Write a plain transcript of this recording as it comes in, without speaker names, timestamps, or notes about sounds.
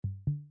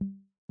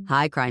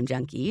Hi, Crime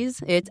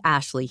Junkies. It's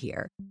Ashley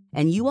here.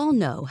 And you all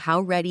know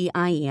how ready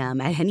I am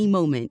at any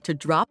moment to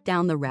drop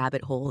down the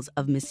rabbit holes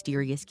of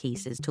mysterious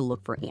cases to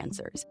look for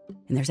answers.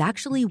 And there's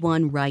actually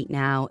one right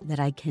now that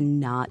I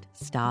cannot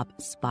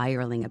stop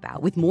spiraling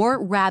about, with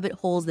more rabbit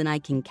holes than I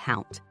can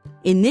count.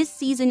 In this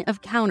season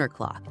of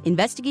Counterclock,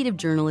 investigative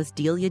journalist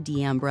Delia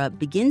D'Ambra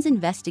begins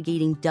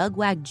investigating Doug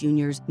Wag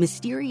Jr.'s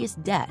mysterious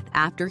death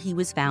after he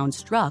was found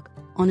struck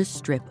on a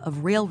strip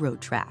of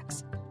railroad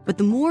tracks. But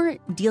the more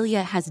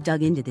Delia has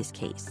dug into this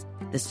case,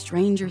 the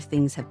stranger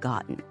things have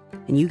gotten.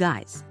 And you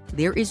guys,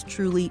 there is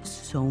truly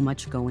so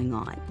much going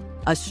on.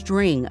 A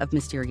string of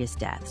mysterious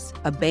deaths,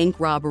 a bank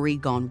robbery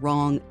gone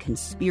wrong,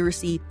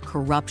 conspiracy,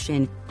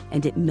 corruption,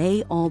 and it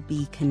may all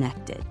be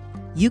connected.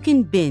 You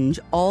can binge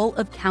all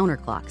of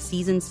Counterclock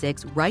Season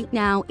 6 right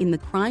now in the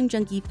Crime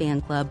Junkie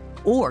fan club,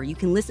 or you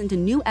can listen to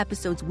new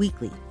episodes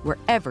weekly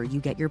wherever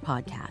you get your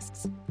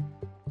podcasts.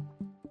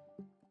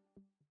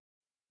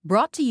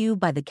 Brought to you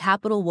by the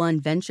Capital One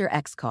Venture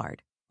X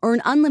Card.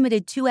 Earn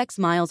unlimited 2x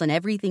miles on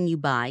everything you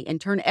buy and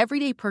turn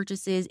everyday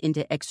purchases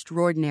into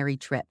extraordinary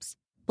trips.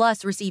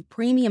 Plus, receive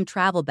premium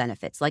travel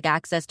benefits like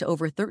access to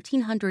over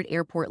 1,300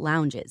 airport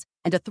lounges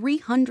and a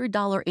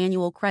 $300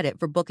 annual credit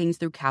for bookings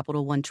through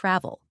Capital One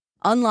Travel.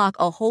 Unlock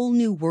a whole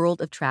new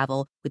world of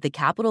travel with the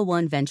Capital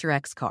One Venture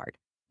X Card.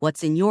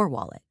 What's in your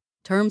wallet?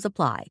 Terms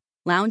apply.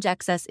 Lounge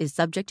access is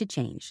subject to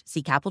change.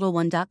 See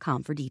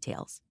CapitalOne.com for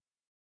details.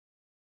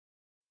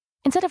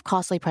 Instead of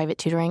costly private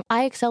tutoring,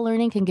 IXL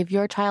Learning can give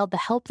your child the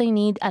help they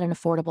need at an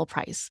affordable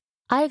price.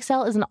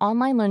 IXL is an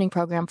online learning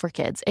program for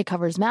kids. It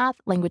covers math,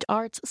 language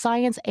arts,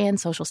 science, and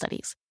social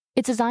studies.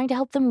 It's designed to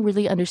help them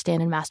really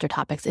understand and master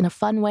topics in a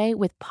fun way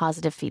with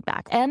positive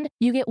feedback. And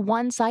you get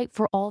one site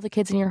for all the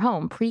kids in your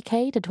home,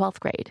 pre-K to 12th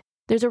grade.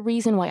 There's a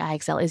reason why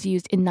IXL is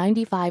used in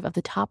 95 of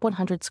the top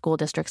 100 school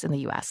districts in the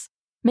U.S.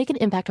 Make an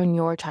impact on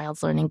your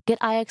child's learning. Get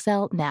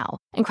IXL now.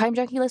 And Crime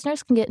Junkie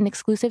listeners can get an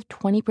exclusive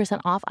 20%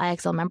 off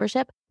IXL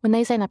membership when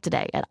they sign up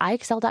today at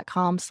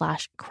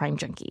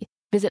IXL.com/CrimeJunkie.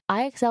 Visit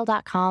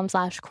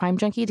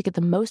IXL.com/CrimeJunkie to get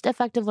the most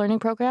effective learning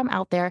program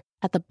out there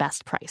at the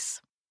best price.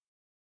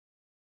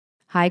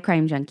 Hi,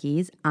 Crime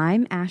Junkies.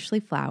 I'm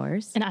Ashley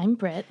Flowers. And I'm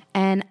Britt.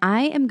 And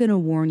I am going to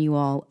warn you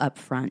all up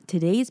front.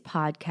 Today's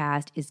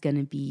podcast is going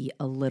to be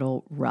a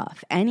little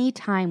rough.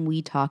 Anytime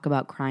we talk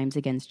about crimes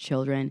against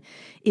children,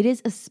 it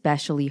is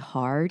especially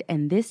hard.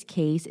 And this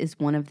case is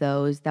one of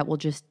those that will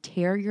just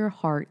tear your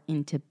heart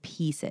into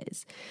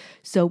pieces.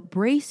 So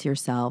brace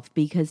yourself,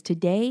 because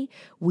today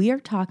we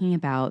are talking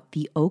about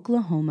the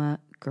Oklahoma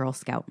Girl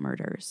Scout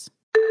murders.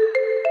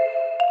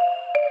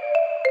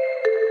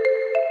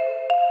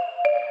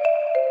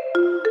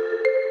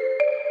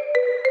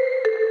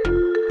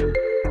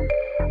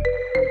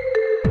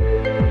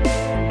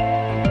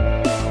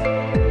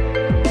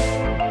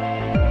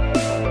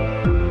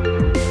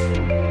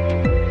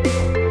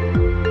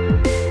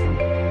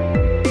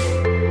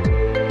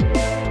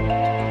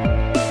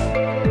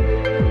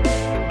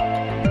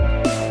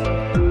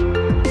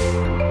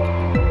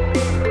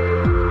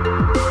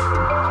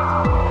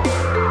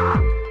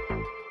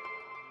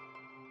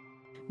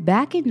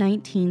 Back in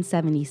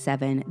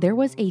 1977, there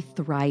was a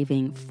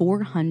thriving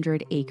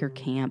 400-acre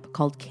camp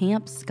called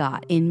Camp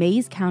Scott in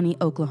Mayes County,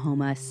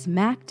 Oklahoma,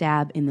 smack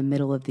dab in the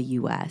middle of the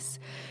U.S.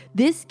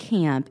 This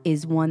camp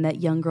is one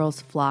that young girls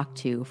flock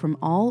to from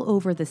all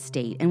over the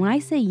state. And when I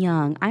say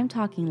young, I'm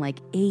talking like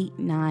 8,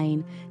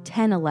 9,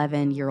 10,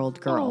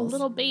 11-year-old girls. Oh,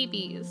 little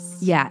babies.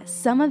 Yeah,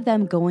 some of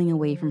them going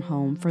away from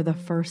home for the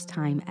first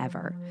time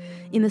ever.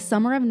 In the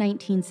summer of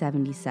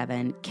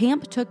 1977,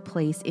 camp took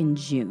place in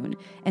June,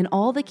 and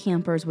all the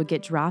campers would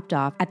get dropped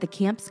off at the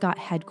Camp Scott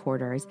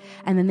headquarters,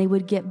 and then they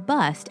would get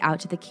bused out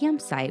to the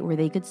campsite where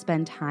they could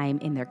spend time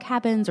in their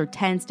cabins or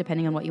tents,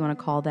 depending on what you want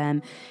to call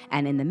them,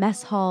 and in the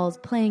mess halls,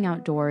 playing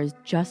outdoors,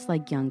 just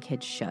like young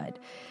kids should.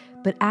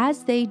 But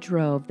as they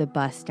drove the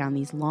bus down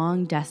these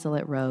long,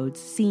 desolate roads,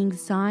 seeing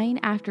sign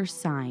after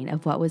sign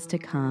of what was to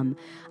come,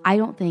 I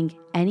don't think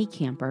any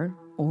camper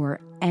or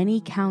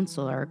any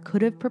counselor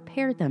could have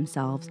prepared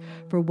themselves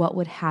for what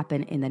would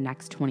happen in the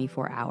next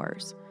 24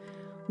 hours.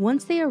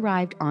 Once they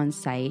arrived on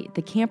site,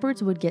 the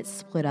campers would get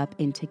split up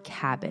into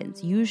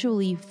cabins,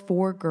 usually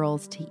 4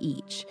 girls to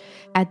each.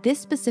 At this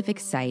specific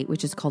site,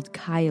 which is called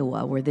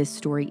Kiowa, where this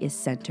story is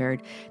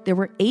centered, there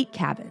were 8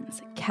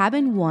 cabins.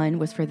 Cabin 1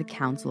 was for the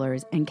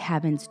counselors, and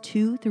cabins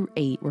 2 through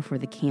 8 were for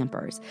the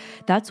campers.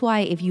 That's why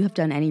if you have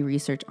done any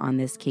research on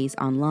this case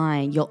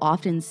online, you'll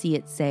often see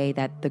it say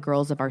that the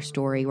girls of our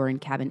story were in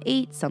cabin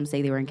 8. Some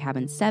say they were in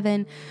cabin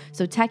 7.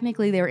 So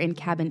technically they were in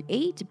cabin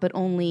 8, but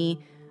only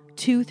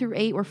 2 through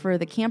 8 were for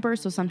the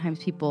campers, so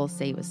sometimes people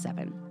say it was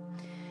 7.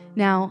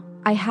 Now,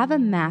 I have a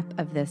map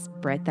of this,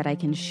 Britt, that I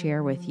can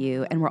share with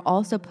you, and we're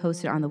also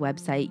posted on the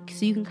website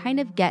so you can kind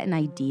of get an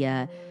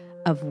idea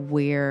of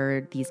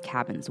where these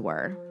cabins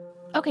were.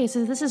 Okay,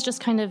 so this is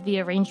just kind of the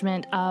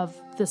arrangement of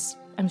this,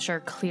 I'm sure,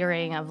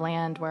 clearing of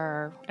land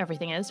where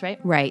everything is, right?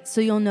 Right.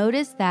 So you'll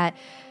notice that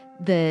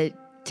the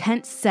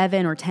tent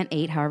 7 or tent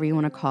 8, however you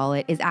want to call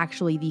it, is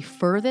actually the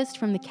furthest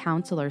from the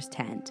counselor's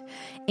tent.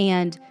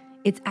 And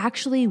It's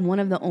actually one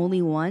of the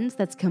only ones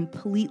that's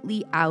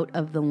completely out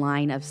of the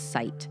line of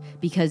sight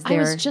because I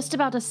was just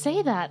about to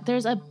say that.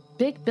 There's a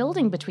big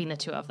building between the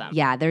two of them.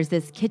 Yeah, there's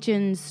this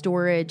kitchen,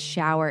 storage,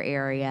 shower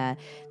area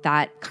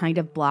that kind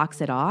of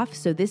blocks it off.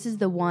 So this is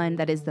the one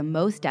that is the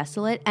most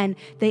desolate, and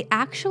they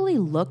actually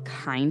look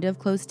kind of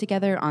close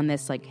together on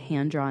this like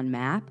hand-drawn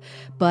map.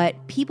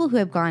 But people who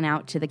have gone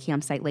out to the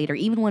campsite later,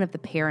 even one of the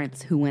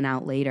parents who went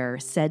out later,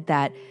 said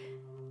that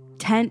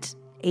Tent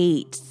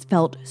 8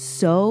 felt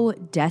so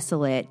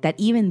desolate that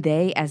even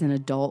they as an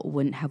adult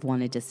wouldn't have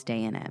wanted to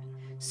stay in it.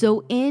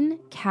 So in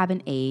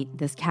Cabin 8,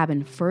 this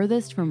cabin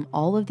furthest from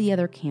all of the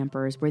other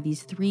campers, were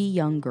these 3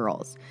 young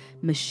girls.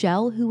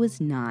 Michelle, who was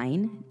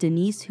 9,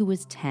 Denise, who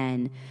was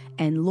 10,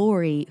 and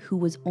Lori, who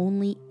was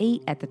only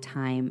 8 at the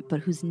time, but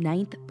whose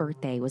 9th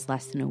birthday was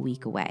less than a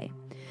week away.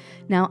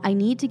 Now, I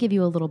need to give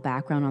you a little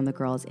background on the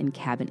girls in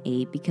Cabin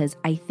 8 because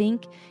I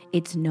think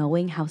it's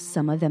knowing how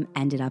some of them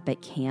ended up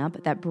at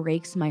camp that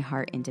breaks my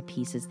heart into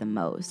pieces the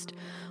most.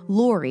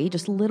 Lori,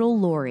 just little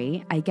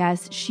Lori, I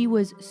guess she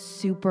was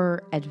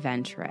super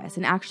adventurous.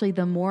 And actually,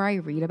 the more I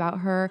read about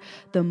her,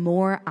 the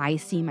more I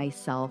see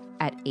myself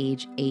at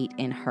age 8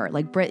 in her.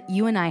 Like, Britt,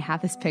 you and I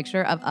have this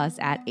picture of us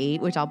at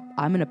 8, which I'm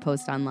going to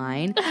post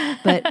online.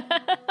 But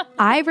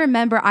I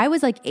remember I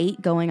was like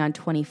 8 going on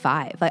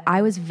 25. Like,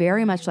 I was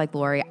very much like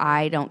Lori.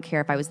 I don't care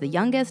if I was the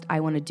youngest. I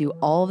want to do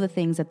all of the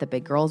things that the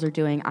big girls are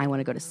doing. I want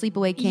to go to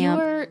sleepaway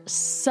camp. You're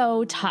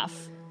so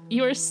tough.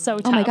 You are so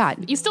tough. Oh my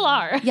God. You still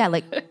are. Yeah,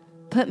 like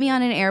put me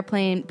on an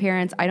airplane,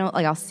 parents.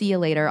 I'll see you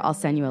later. I'll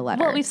send you a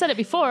letter. Well, we've said it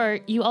before.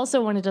 You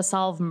also wanted to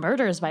solve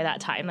murders by that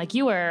time. Like,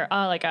 you were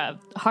like a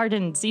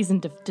hardened,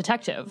 seasoned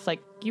detective.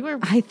 Like, you were.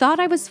 I thought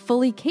I was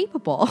fully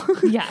capable.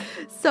 Yeah.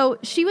 So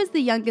she was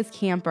the youngest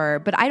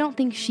camper, but I don't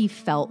think she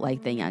felt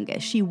like the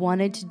youngest. She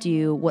wanted to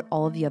do what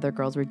all of the other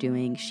girls were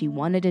doing. She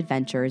wanted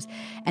adventures.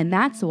 And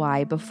that's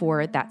why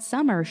before that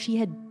summer, she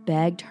had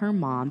begged her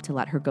mom to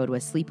let her go to a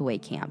sleepaway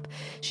camp.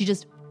 She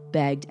just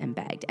begged and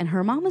begged. And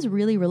her mom was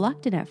really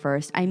reluctant at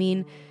first. I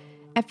mean,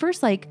 at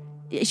first, like,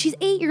 she's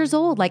 8 years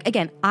old. Like,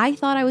 again, I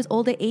thought I was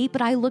old at 8,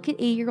 but I look at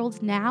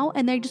 8-year-olds now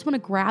and I just want to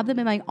grab them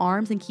in my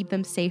arms and keep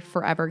them safe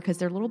forever because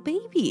they're little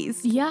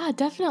babies. Yeah,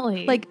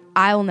 definitely. Like,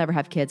 I'll never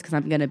have kids because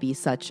I'm going to be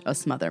such a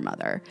smother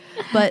mother.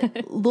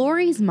 But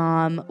Lori's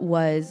mom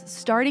was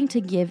starting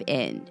to give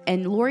in.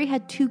 And Lori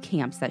had 2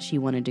 camps that she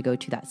wanted to go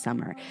to that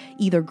summer.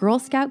 Either Girl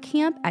Scout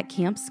camp at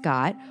Camp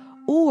Scott,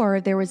 or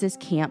there was this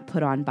camp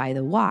put on by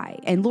the Y.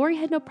 And Lori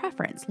had no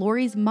preference.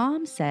 Lori's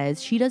mom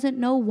says she doesn't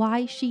know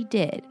why she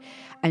did,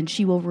 and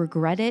she will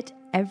regret it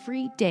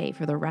every day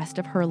for the rest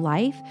of her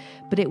life.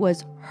 But it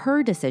was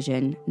her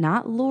decision,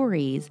 not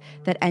Lori's,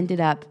 that ended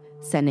up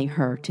sending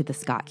her to the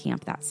Scott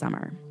camp that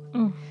summer.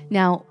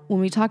 Now,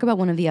 when we talk about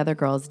one of the other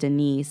girls,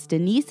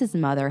 Denise's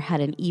mother had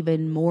an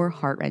even more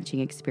heart-wrenching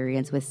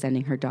experience with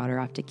sending her daughter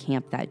off to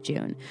camp that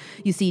June.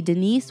 You see,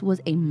 Denise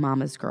was a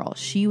mama's girl.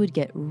 She would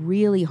get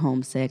really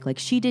homesick. Like,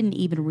 she didn't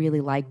even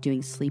really like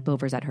doing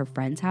sleepovers at her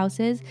friends'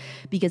 houses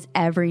because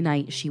every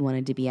night she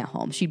wanted to be at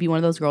home. She'd be one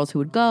of those girls who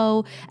would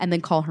go and then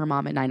call her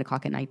mom at 9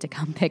 o'clock at night to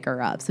come pick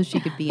her up so she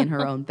could be in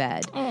her own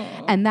bed.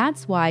 And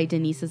that's why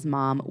Denise's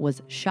mom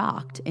was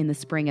shocked in the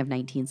spring of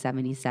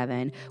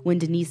 1977 when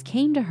Denise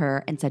came to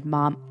her and said,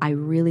 "Mom, I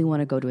really want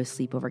to go to a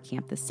sleepover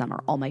camp this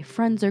summer. All my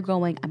friends are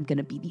going. I'm going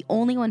to be the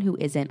only one who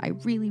isn't. I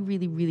really,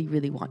 really, really,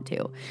 really want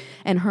to."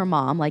 And her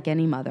mom, like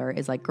any mother,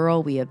 is like,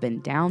 "Girl, we have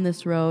been down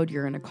this road.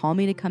 You're going to call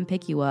me to come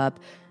pick you up."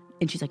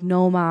 And she's like,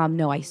 "No, Mom,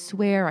 no, I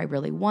swear, I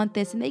really want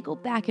this." And they go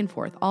back and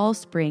forth all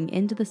spring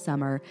into the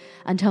summer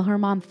until her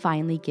mom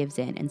finally gives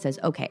in and says,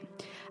 "Okay,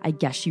 I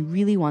guess she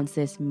really wants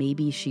this.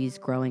 Maybe she's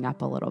growing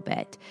up a little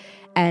bit."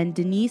 And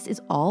Denise is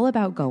all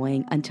about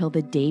going until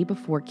the day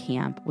before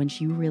camp when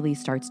she really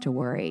starts to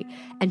worry.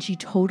 And she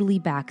totally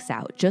backs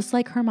out, just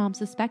like her mom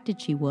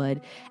suspected she would.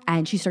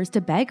 And she starts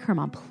to beg her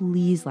mom,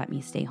 "Please let me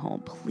stay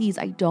home. Please,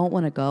 I don't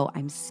want to go.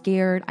 I'm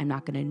scared. I'm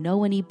not going to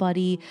know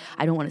anybody.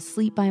 I don't want to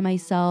sleep by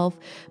myself."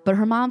 But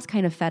her mom's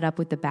kind of fed up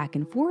with the back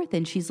and forth.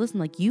 And she's, "Listen,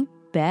 like, you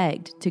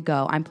begged to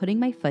go. I'm putting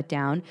my foot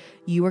down.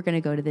 You are going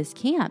to go to this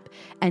camp."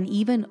 And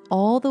even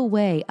all the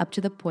way up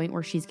to the point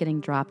where she's getting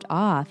dropped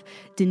off,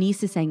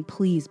 Denise is saying,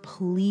 "Please,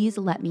 please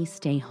let me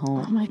stay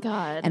home." Oh my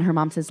God. And her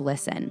mom says,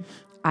 "Listen,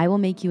 I will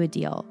make you a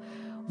deal.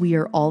 We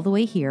are all the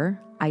way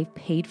here. I've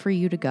paid for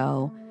you to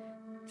go.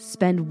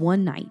 Spend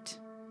one night.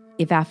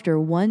 If after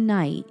one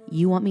night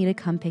you want me to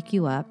come pick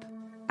you up,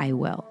 I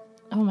will."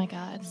 Oh my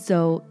God.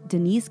 So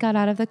Denise got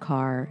out of the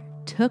car,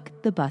 took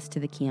the bus to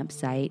the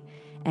campsite,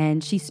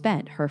 and she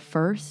spent her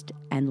first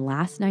and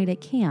last night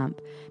at camp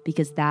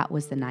because that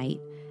was the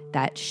night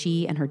that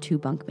she and her 2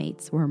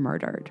 bunkmates were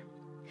murdered.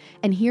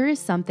 And here is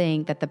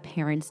something that the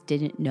parents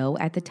didn't know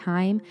at the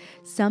time,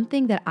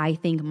 something that I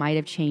think might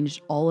have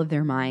changed all of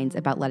their minds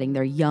about letting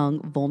their young,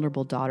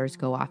 vulnerable daughters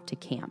go off to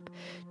camp.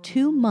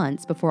 2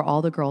 months before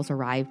all the girls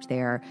arrived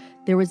there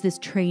was this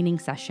training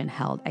session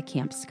held at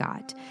Camp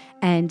Scott.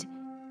 And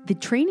The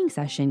training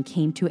session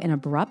came to an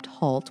abrupt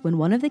halt when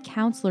one of the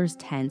counselors'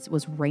 tents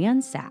was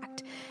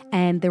ransacked,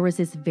 and there was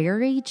this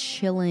very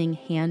chilling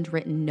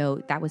handwritten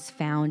note that was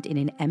found in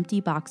an empty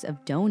box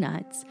of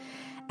donuts,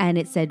 and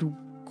it said,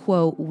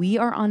 quote, "We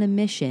are on a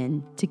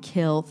mission to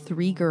kill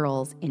 3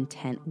 girls in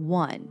tent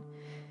 1.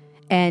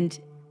 And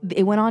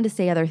it went on to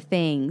say other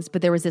things,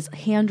 but there was this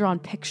hand-drawn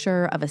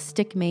picture of a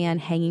stick man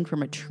hanging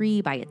from a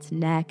tree by its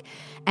neck,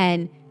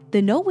 and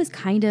the note was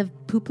kind of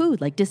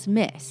poo-pooed, like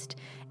dismissed.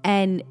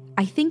 And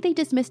I think they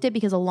dismissed it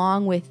because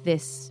along with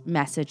this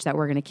message that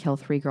we're going to kill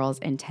 3 girls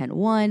in tent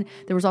 1,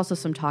 there was also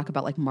some talk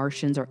about like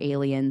Martians or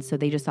aliens, so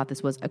they just thought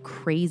this was a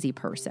crazy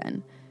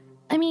person.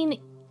 I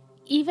mean,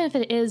 even if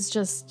it is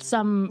just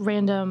some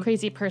random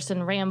crazy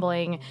person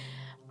rambling,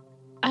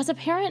 as a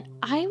parent,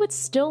 I would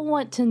still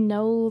want to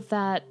know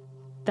that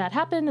that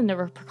happened and there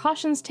were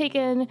precautions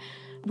taken.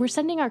 We're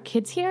sending our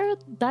kids here.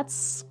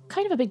 That's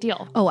kind of a big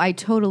deal. Oh, I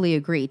totally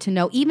agree. To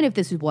know, even if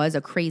this was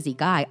a crazy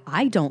guy,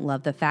 I don't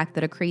love the fact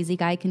that a crazy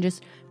guy can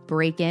just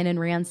break in and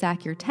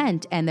ransack your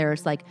tent and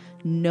there's like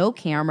no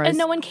cameras. And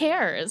no one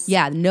cares.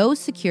 Yeah, no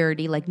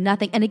security, like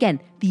nothing. And again,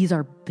 these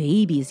are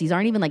babies. These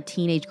aren't even like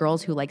teenage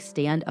girls who like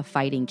stand a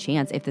fighting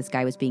chance if this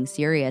guy was being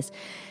serious.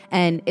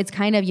 And it's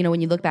kind of, you know,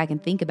 when you look back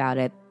and think about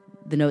it,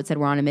 the note said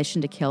we're on a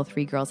mission to kill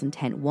 3 girls in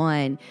tent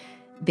 1.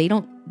 They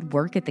don't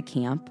work at the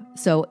camp.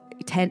 So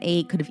tent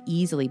 8 could have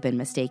easily been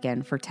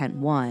mistaken for tent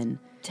 1.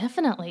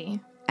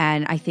 Definitely.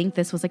 And I think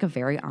this was like a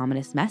very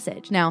ominous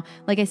message. Now,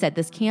 like I said,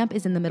 this camp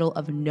is in the middle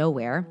of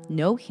nowhere,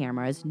 no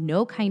cameras,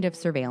 no kind of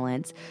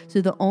surveillance. So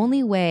the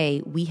only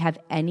way we have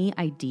any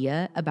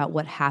idea about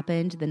what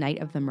happened the night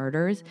of the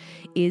murders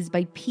is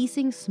by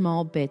piecing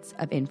small bits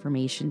of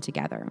information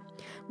together.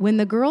 When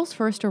the girls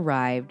first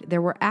arrived,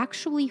 there were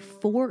actually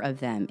 4 of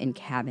them in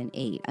cabin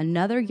 8.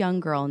 Another young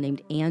girl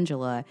named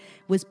Angela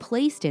was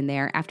placed in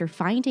there after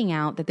finding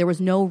out that there was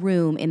no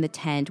room in the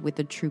tent with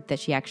the troop that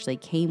she actually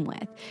came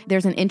with.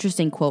 There's an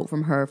interesting quote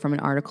from her from an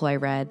article I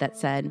read that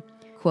said,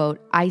 quote,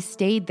 "I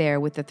stayed there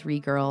with the 3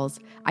 girls.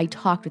 I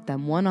talked with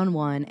them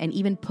one-on-one and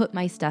even put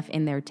my stuff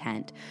in their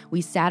tent.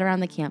 We sat around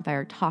the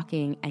campfire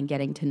talking and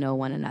getting to know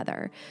one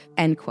another,"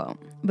 end quote.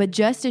 But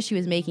just as she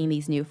was making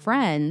these new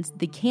friends,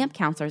 the camp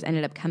counselors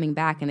ended up coming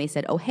back and they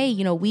said, "Oh, hey,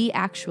 you know, we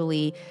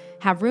actually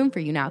have room for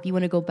you now if you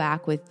want to go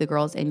back with the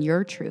girls in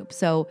your troop."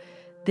 So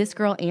this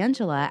girl,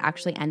 Angela,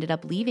 actually ended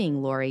up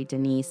leaving Lori,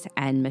 Denise,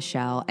 and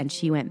Michelle, and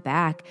she went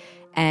back.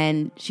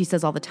 And she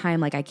says all the time,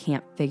 like, I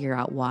can't figure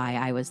out why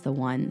I was the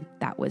one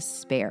that was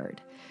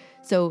spared.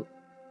 So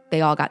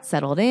they all got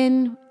settled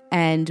in.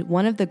 And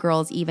one of the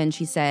girls even,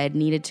 she said,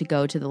 needed to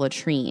go to the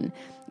latrine.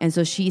 And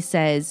so she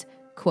says,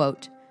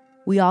 quote,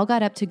 "We all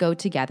got up to go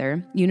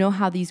together. You know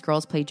how these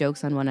girls play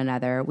jokes on one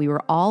another. We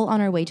were all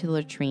on our way to the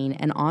latrine.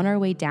 And on our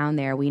way down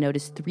there, we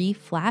noticed 3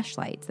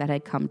 flashlights that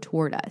had come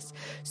toward us.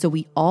 So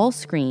we all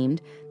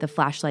screamed. The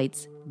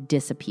flashlights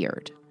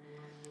disappeared."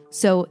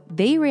 So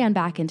they ran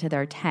back into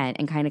their tent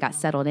and kind of got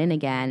settled in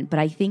again. But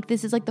I think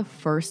this is like the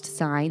first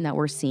sign that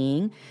we're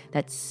seeing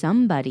that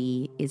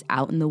somebody is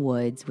out in the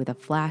woods with a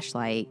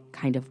flashlight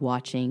kind of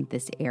watching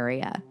this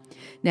area.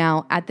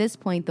 Now, at this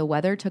point, the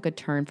weather took a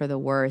turn for the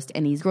worst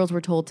and these girls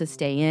were told to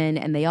stay in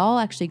and they all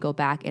actually go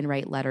back and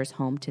write letters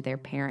home to their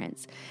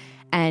parents.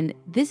 And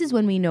this is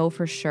when we know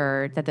for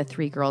sure that the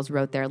 3 girls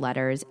wrote their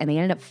letters, and they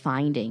ended up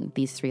finding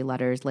these 3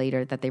 letters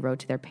later that they wrote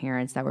to their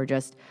parents that were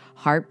just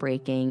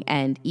heartbreaking.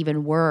 And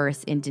even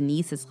worse, in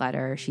Denise's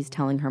letter, she's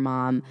telling her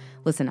mom,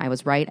 "Listen, I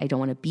was right. I don't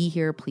want to be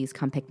here. Please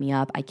come pick me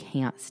up. I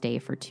can't stay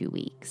for 2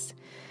 weeks."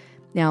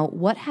 Now,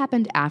 what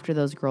happened after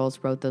those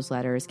girls wrote those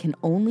letters can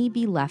only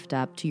be left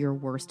up to your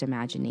worst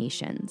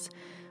imaginations.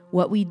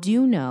 What we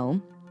do know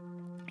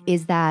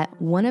is that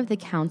one of the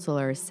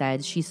counselors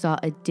said she saw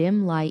a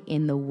dim light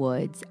in the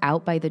woods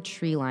out by the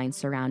tree line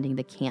surrounding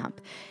the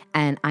camp.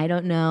 And I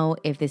don't know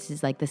if this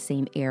is like the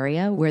same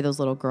area where those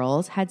little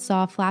girls had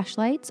saw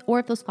flashlights or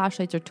if those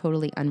flashlights are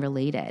totally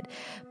unrelated.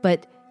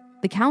 But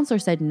the counselor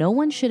said no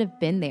one should have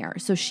been there.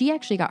 So she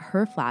actually got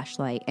her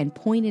flashlight and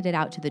pointed it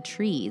out to the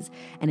trees.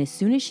 And as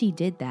soon as she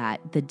did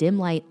that, the dim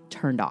light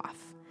turned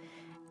off.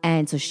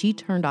 And so she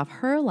turned off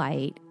her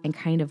light and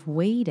kind of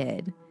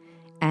waited.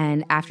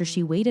 And after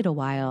she waited a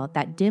while,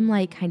 that dim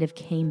light kind of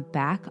came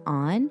back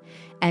on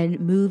and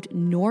moved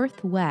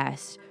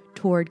northwest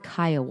toward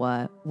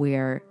Kiowa,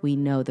 where we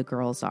know the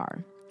girls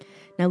are.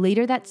 Now,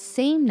 later that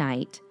same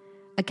night,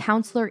 a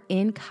counselor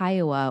in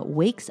Kiowa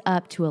wakes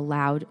up to a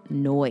loud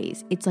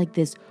noise. It's like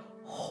this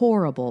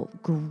horrible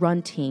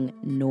grunting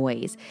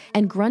noise.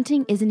 And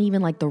grunting isn't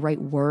even like the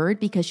right word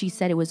because she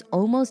said it was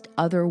almost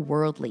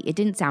otherworldly. It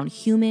didn't sound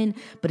human,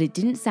 but it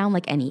didn't sound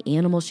like any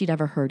animal she'd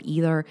ever heard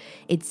either.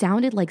 It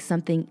sounded like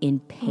something in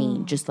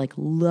pain, just like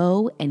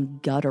low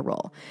and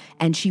guttural.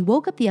 And she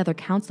woke up the other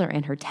counselor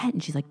in her tent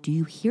and she's like, "Do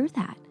you hear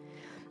that?"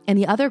 And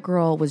the other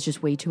girl was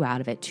just way too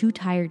out of it, too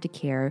tired to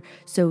care.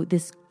 So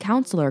this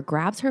counselor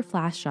grabs her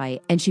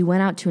flashlight and she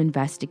went out to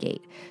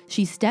investigate.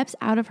 She steps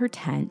out of her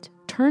tent,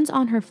 turns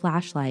on her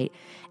flashlight,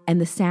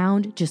 and the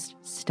sound just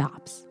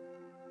stops.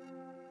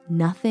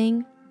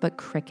 Nothing but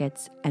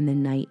crickets and the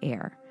night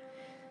air.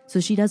 So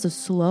she does a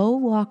slow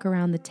walk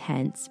around the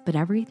tents, but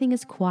everything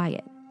is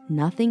quiet.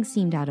 Nothing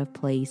seemed out of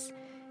place,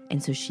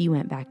 and so she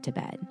went back to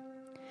bed.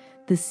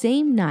 The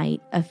same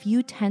night, a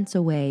few tents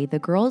away, the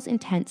girls in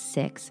tent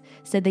 6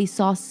 said they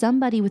saw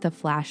somebody with a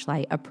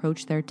flashlight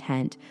approach their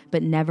tent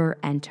but never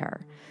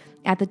enter.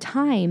 At the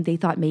time, they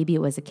thought maybe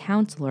it was a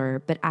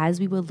counselor, but as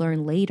we would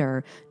learn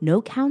later,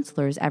 no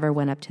counselors ever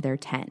went up to their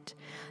tent.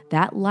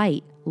 That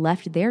light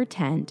left their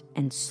tent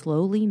and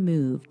slowly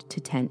moved to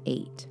tent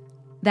 8.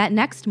 That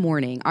next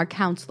morning, our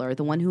counselor,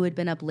 the one who had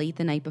been up late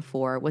the night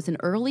before, was an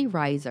early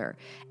riser,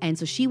 and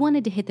so she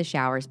wanted to hit the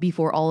showers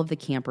before all of the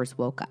campers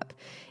woke up.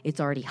 It's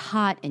already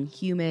hot and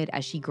humid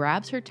as she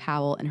grabs her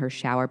towel and her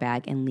shower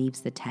bag and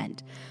leaves the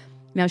tent.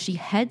 Now she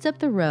heads up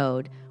the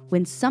road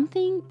when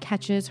something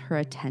catches her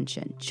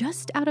attention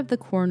just out of the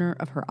corner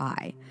of her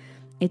eye.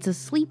 It's a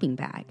sleeping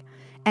bag.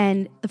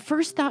 And the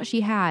first thought she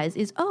has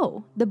is,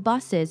 oh, the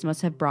buses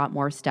must have brought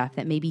more stuff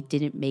that maybe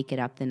didn't make it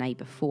up the night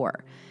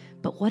before.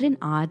 But what an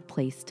odd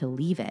place to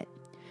leave it.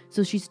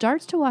 So she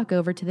starts to walk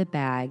over to the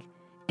bag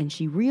and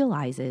she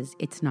realizes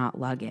it's not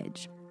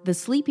luggage. The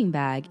sleeping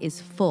bag is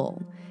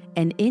full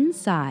and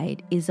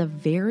inside is a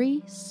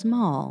very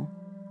small,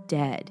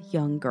 dead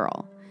young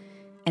girl.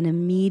 And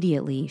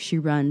immediately she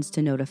runs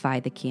to notify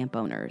the camp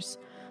owners.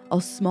 A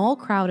small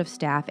crowd of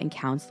staff and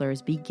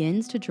counselors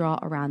begins to draw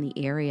around the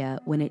area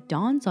when it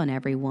dawns on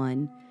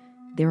everyone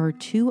there are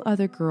 2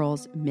 other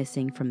girls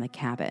missing from the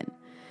cabin.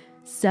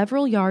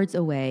 Several yards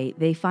away,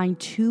 they find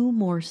 2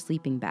 more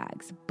sleeping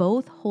bags,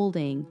 both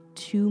holding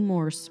 2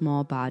 more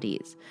small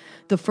bodies.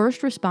 The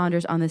first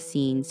responders on the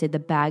scene said the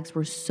bags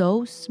were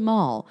so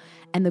small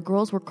and the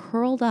girls were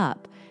curled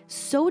up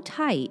so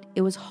tight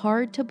it was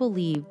hard to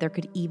believe there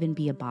could even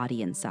be a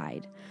body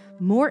inside.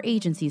 More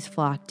agencies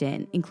flocked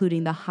in,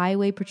 including the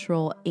Highway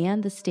Patrol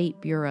and the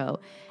State Bureau,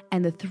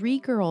 and the 3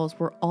 girls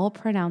were all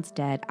pronounced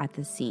dead at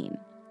the scene.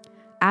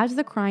 As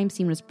the crime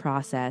scene was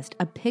processed,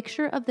 a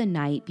picture of the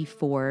night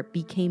before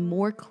became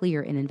more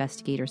clear in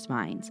investigators'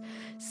 minds.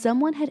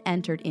 Someone had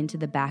entered into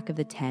the back of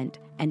the tent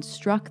and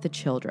struck the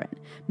children.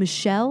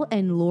 Michelle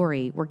and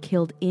Lori were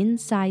killed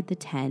inside the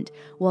tent,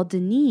 while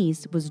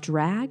Denise was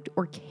dragged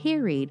or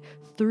carried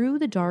through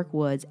the dark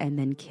woods and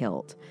then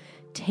killed.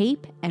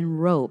 Tape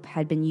and rope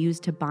had been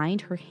used to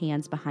bind her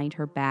hands behind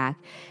her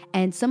back,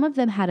 and some of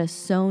them had a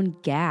sewn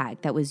gag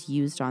that was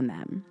used on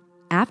them.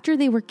 After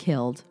they were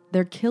killed,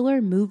 their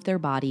killer moved their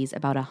bodies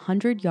about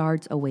 100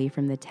 yards away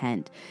from the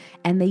tent,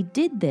 and they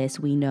did this,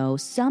 we know,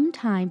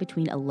 sometime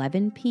between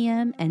 11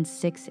 p.m. and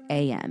 6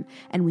 a.m.,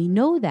 and we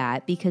know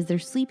that because their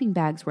sleeping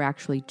bags were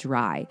actually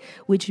dry,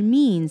 which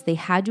means they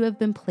had to have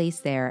been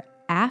placed there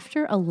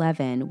after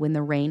 11 when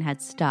the rain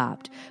had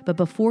stopped, but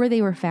before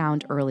they were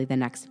found early the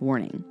next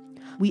morning.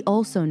 We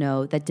also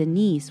know that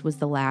Denise was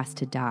the last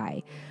to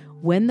die.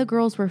 When the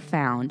girls were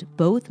found,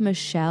 both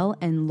Michelle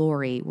and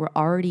Lori were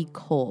already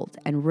cold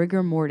and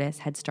rigor mortis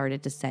had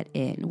started to set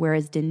in,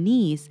 whereas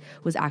Denise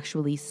was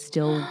actually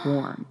still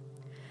warm.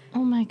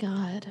 Oh my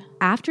God.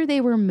 After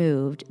they were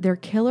moved, their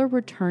killer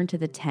returned to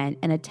the tent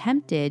and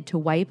attempted to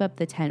wipe up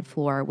the tent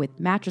floor with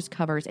mattress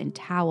covers and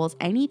towels,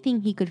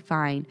 anything he could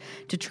find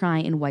to try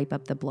and wipe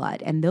up the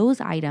blood. And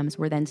those items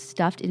were then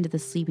stuffed into the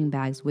sleeping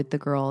bags with the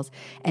girls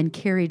and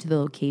carried to the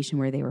location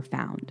where they were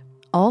found.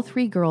 All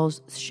 3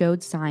 girls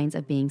showed signs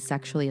of being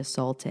sexually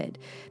assaulted.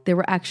 There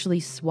were actually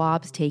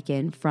swabs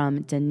taken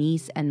from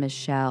Denise and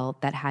Michelle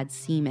that had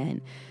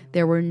semen.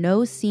 There were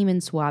no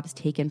semen swabs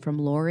taken from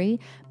Lori,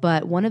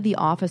 but one of the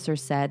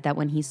officers said that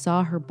when he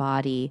saw her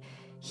body,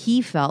 he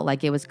felt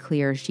like it was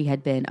clear she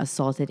had been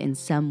assaulted in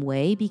some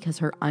way because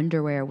her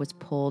underwear was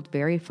pulled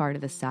very far to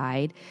the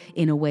side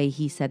in a way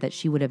he said that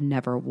she would have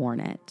never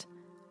worn it.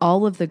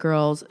 All of the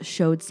girls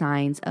showed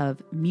signs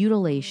of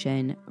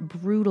mutilation,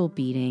 brutal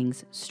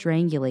beatings,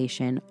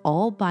 strangulation,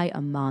 all by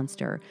a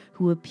monster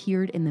who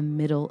appeared in the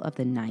middle of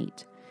the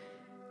night.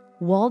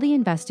 While the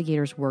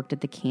investigators worked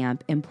at the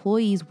camp,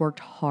 employees worked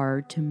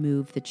hard to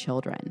move the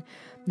children.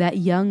 That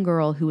young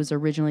girl who was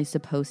originally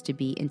supposed to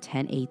be in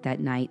tent 8 that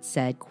night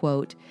said,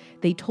 quote,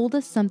 "They told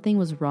us something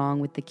was wrong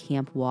with the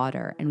camp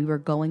water and we were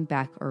going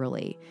back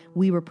early.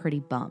 We were pretty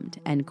bummed,"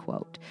 end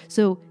quote.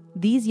 So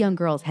these young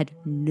girls had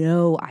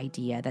no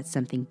idea that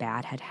something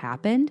bad had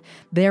happened.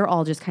 They're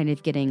all just kind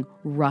of getting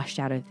rushed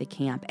out of the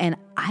camp. And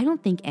I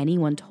don't think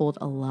anyone told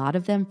a lot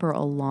of them for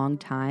a long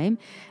time.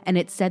 And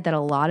it's said that a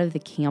lot of the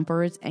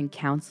campers and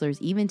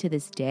counselors, even to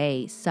this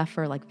day,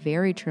 suffer like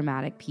very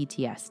traumatic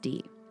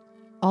PTSD.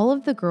 All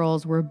of the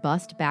girls were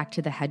bused back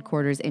to the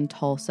headquarters in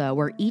Tulsa,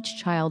 where each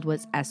child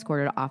was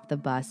escorted off the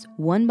bus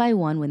one by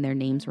one when their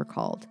names were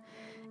called.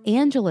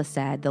 Angela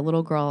said, the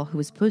little girl who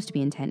was supposed to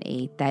be in tent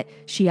 8, that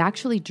she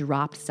actually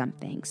dropped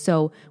something.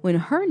 So when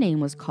her name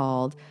was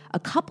called a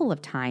couple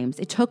of times,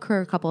 it took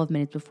her a couple of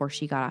minutes before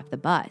she got off the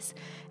bus.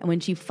 And when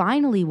she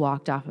finally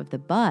walked off of the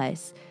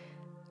bus,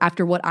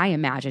 after what I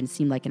imagine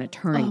seemed like an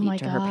eternity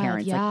to her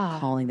parents,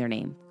 like calling their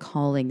name,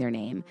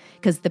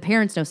 because the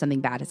parents know something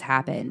bad has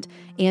happened.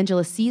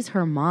 Angela sees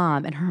her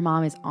mom, and her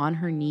mom is on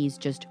her knees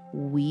just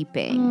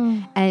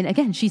weeping. And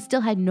again, she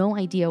still had no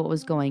idea what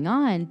was going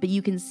on, but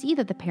you can see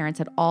that the parents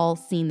had all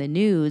seen the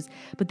news,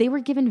 but they were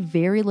given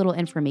very little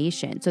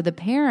information. So the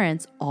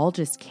parents all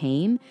just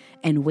came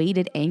and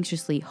waited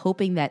anxiously,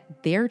 hoping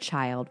that their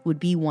child would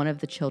be one of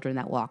the children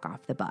that walk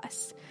off the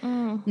bus.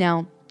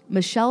 Now,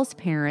 Michelle's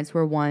parents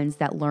were ones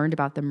that learned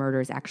about the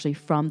murders actually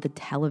from the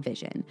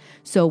television.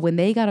 So when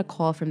they got a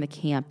call from the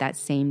camp that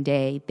same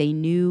day, they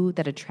knew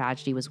that a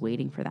tragedy was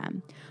waiting for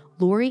them.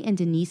 Lori and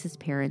Denise's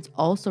parents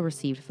also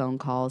received phone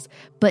calls,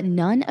 but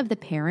none of the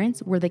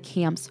parents were the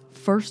camp's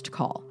first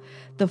call.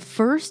 The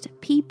first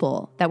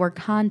people that were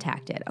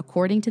contacted,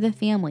 according to the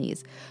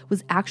families,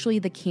 was actually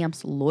the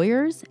camp's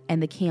lawyers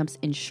and the camp's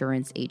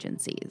insurance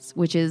agencies,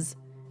 which is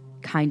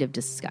kind of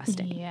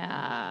disgusting.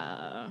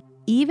 Yeah.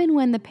 Even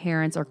when the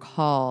parents are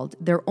called,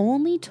 they're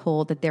only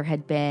told that there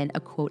had been a,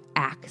 quote,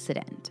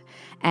 accident.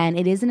 And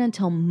it isn't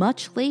until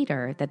much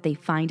later that they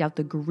find out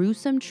the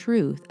gruesome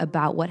truth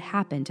about what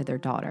happened to their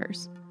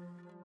daughters.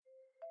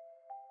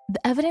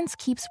 The evidence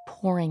keeps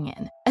pouring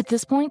in. At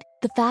this point,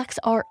 the facts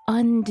are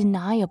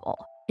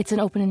undeniable. It's an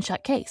open and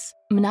shut case.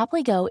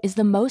 Monopoly Go is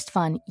the most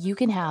fun you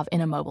can have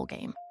in a mobile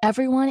game.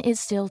 Everyone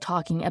is still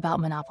talking about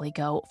Monopoly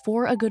Go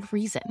for a good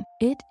reason.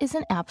 It is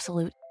an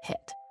absolute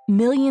hit.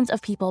 Millions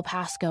of people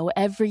pass Go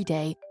every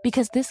day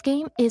because this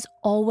game is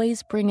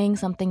always bringing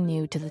something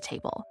new to the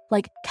table,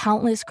 like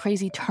countless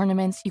crazy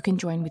tournaments you can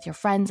join with your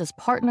friends as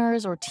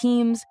partners or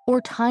teams,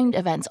 or timed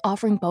events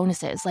offering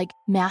bonuses like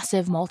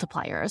massive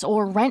multipliers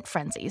or rent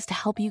frenzies to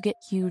help you get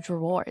huge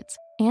rewards.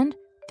 And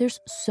there's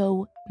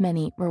so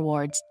many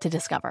rewards to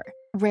discover.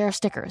 Rare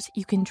stickers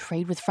you can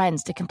trade with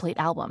friends to complete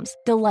albums,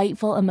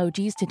 delightful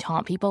emojis to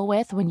taunt people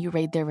with when you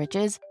raid their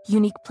riches,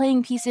 unique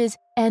playing pieces,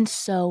 and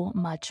so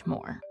much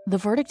more. The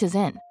verdict is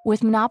in.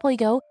 With Monopoly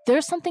Go,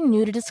 there's something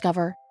new to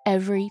discover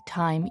every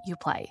time you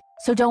play.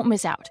 So don't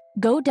miss out.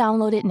 Go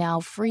download it now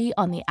free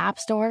on the App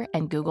Store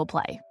and Google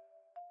Play.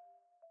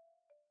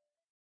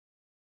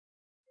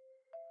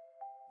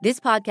 This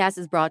podcast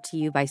is brought to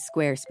you by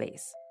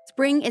Squarespace.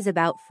 Spring is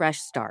about fresh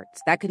starts.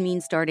 That could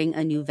mean starting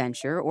a new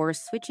venture or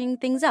switching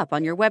things up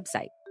on your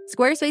website.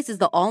 Squarespace is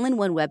the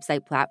all-in-one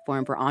website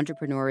platform for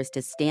entrepreneurs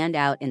to stand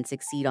out and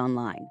succeed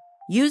online.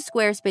 Use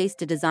Squarespace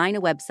to design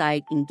a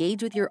website,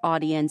 engage with your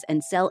audience,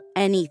 and sell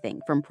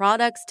anything from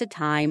products to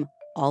time,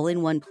 all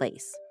in one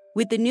place.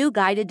 With the new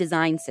guided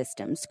design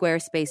system,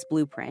 Squarespace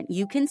Blueprint,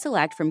 you can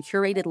select from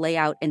curated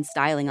layout and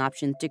styling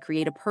options to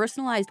create a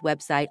personalized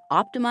website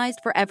optimized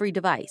for every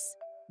device.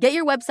 Get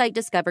your website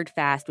discovered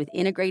fast with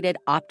integrated,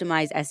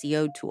 optimized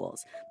SEO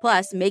tools.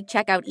 Plus, make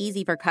checkout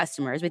easy for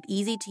customers with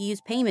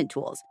easy-to-use payment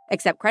tools.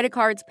 Accept credit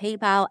cards,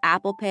 PayPal,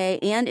 Apple Pay,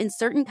 and in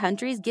certain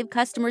countries, give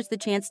customers the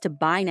chance to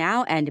buy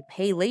now and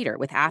pay later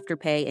with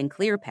Afterpay and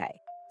ClearPay.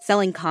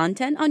 Selling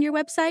content on your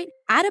website?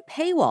 Add a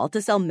paywall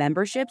to sell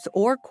memberships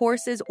or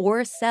courses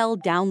or sell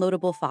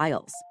downloadable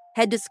files.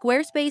 Head to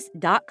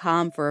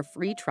squarespace.com for a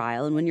free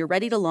trial, and when you're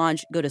ready to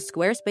launch, go to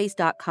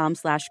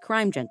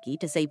squarespace.com/crimejunkie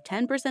to save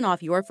 10%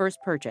 off your first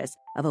purchase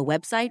of a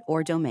website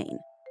or domain.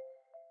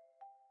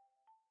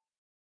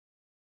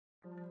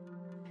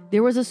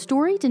 There was a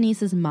story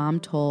Denise's mom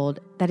told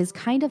that is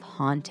kind of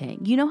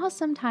haunting. You know how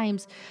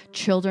sometimes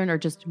children are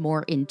just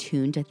more in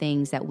tune to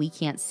things that we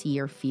can't see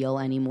or feel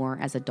anymore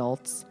as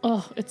adults?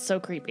 Oh, it's so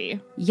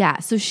creepy. Yeah,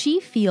 so she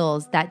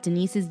feels that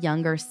Denise's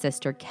younger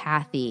sister,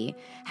 Kathy,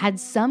 had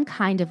some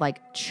kind of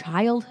like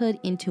childhood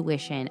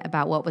intuition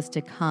about what was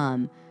to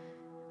come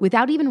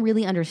without even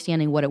really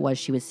understanding what it was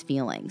she was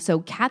feeling.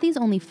 So Kathy's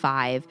only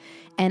 5,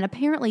 and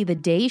apparently the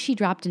day she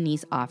dropped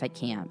Denise off at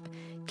camp,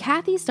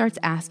 Kathy starts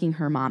asking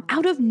her mom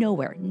out of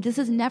nowhere, this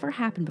has never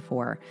happened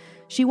before,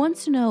 she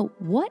wants to know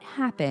what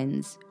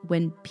happens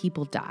when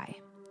people die.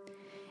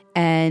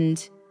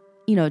 And,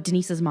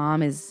 Denise's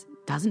mom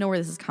doesn't know where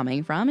this is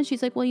coming from. And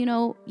she's like,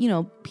 well,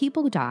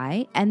 people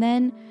die and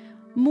then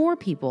more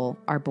people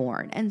are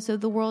born. And so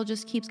the world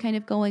just keeps kind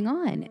of going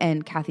on.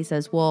 And Kathy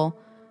says, well,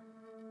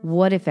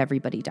 what if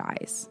everybody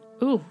dies?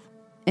 Ooh.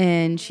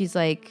 And she's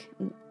like,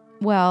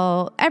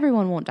 well,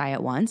 everyone won't die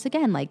at once.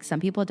 Again, like some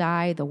people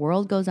die, the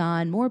world goes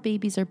on, more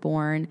babies are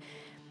born.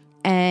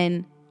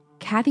 And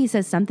Kathy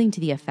says something to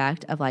the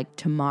effect of like,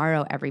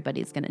 tomorrow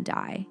everybody's going to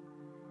die.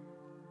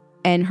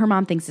 And her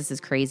mom thinks this is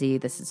crazy.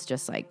 This is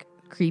just like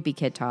creepy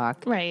kid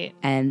talk. Right.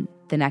 And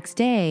the next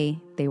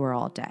day, they were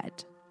all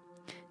dead.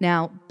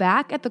 Now,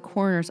 back at the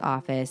coroner's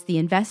office, the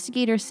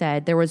investigator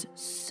said there was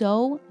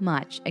so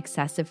much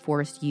excessive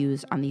force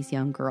used on these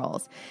young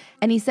girls.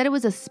 And he said it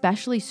was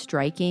especially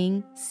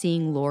striking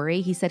seeing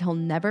Lori. He said he'll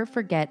never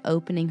forget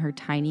opening her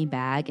tiny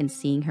bag and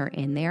seeing her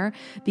in there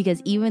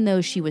because even though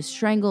she was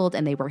strangled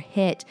and they were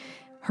hit,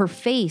 her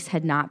face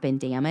had not been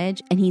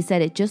damaged. And he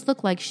said it just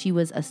looked like she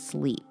was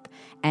asleep.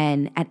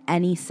 And at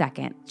any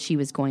second, she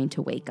was going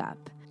to wake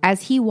up.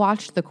 As he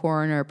watched the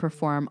coroner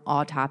perform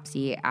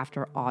autopsy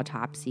after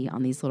autopsy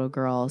on these little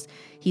girls,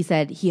 he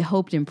said he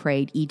hoped and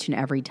prayed each and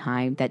every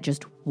time that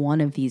just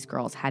one of these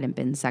girls hadn't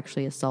been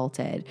sexually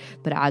assaulted.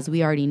 But as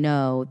we already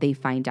know, they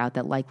find out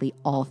that likely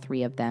all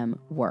 3 of them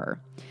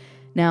were.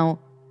 Now,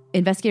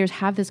 investigators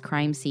have this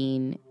crime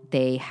scene.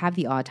 They have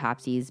the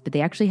autopsies, but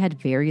they actually had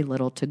very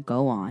little to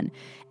go on.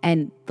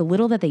 And the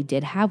little that they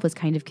did have was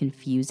kind of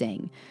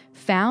confusing.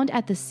 Found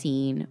at the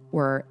scene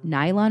were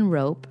nylon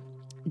rope,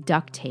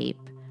 duct tape,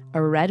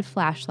 a red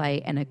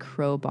flashlight, and a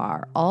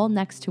crowbar, all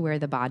next to where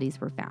the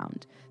bodies were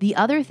found. The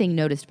other thing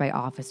noticed by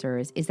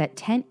officers is that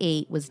Tent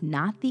 8 was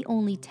not the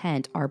only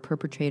tent our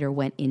perpetrator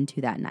went into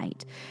that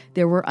night.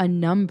 There were a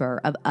number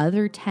of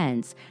other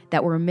tents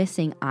that were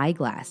missing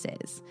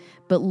eyeglasses.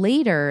 But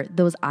later,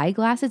 those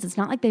eyeglasses, it's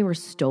not like they were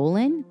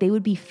stolen. They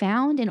would be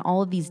found in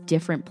all of these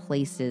different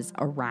places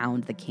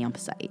around the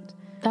campsite.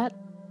 That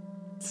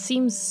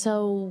seems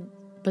so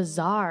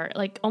bizarre,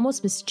 like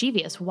almost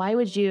mischievous. Why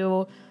would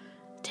you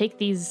take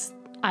these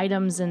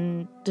items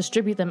and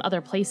distribute them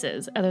other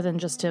places other than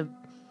just to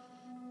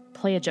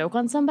play a joke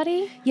on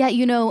somebody? Yeah,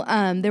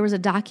 there was a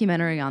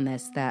documentary on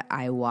this that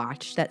I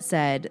watched that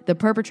said the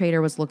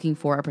perpetrator was looking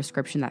for a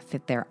prescription that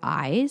fit their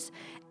eyes.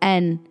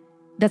 And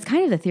that's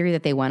kind of the theory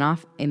that they went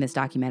off in this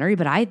documentary,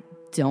 but I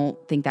don't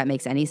think that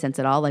makes any sense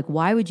at all. Like,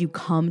 why would you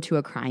come to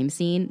a crime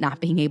scene not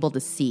being able to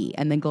see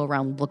and then go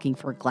around looking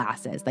for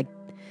glasses? Like,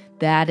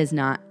 that does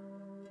not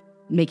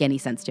make any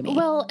sense to me.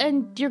 Well,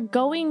 and you're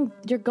going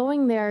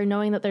there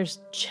knowing that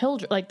there's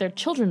children, like they're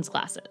children's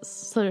glasses,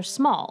 so they're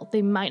small.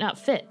 They might not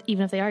fit,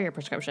 even if they are your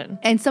prescription.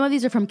 And some of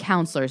these are from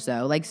counselors,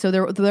 though. Like, so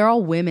they're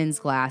all women's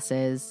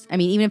glasses. I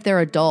mean, even if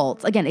they're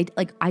adults, again,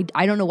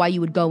 I don't know why you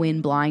would go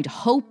in blind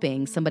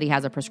hoping somebody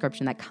has a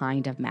prescription that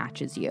kind of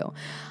matches you.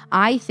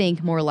 I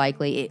think more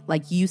likely,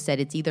 like you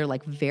said, it's either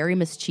like very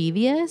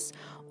mischievous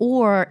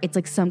or it's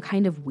like some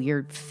kind of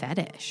weird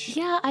fetish.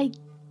 Yeah, I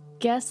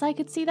guess I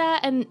could see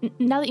that. And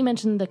now that you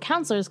mentioned the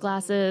counselor's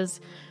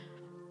glasses,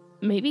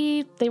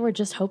 maybe they were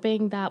just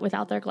hoping that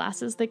without their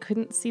glasses they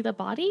couldn't see the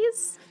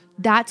bodies.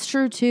 That's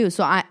true too.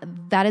 So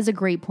that is a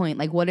great point.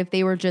 Like, what if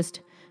they were just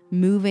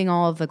moving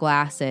all of the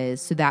glasses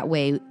so that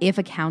way if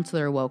a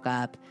counselor woke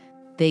up,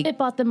 it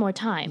bought them more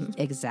time.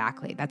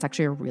 Exactly. That's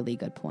actually a really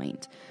good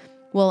point.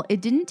 Well,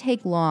 it didn't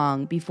take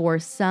long before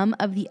some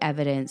of the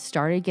evidence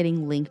started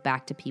getting linked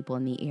back to people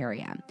in the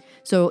area.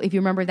 So if you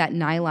remember that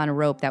nylon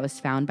rope that was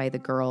found by the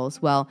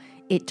girls, well,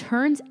 it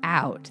turns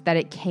out that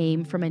it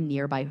came from a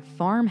nearby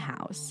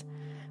farmhouse.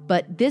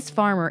 But this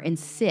farmer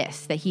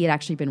insists that he had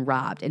actually been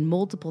robbed and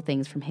multiple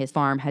things from his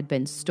farm had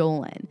been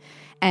stolen.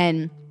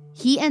 And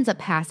he ends up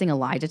passing a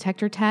lie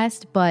detector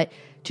test, but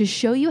to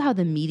show you how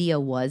the media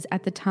was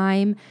at the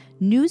time,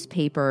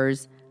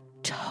 newspapers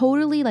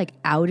totally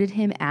outed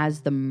him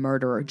as the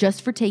murderer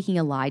just for taking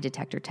a lie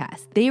detector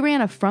test. They ran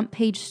a front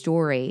page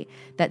story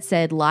that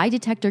said lie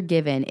detector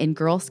given in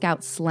Girl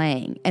Scout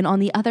slang. And on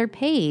the other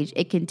page,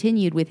 it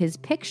continued with his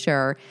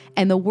picture,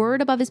 and the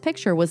word above his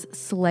picture was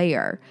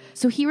Slayer.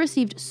 So he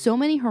received so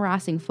many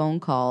harassing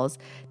phone calls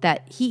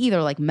that he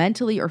either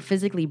mentally or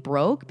physically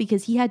broke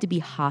because he had to be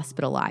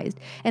hospitalized.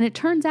 And it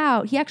turns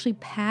out he actually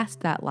passed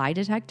that lie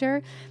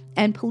detector,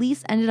 and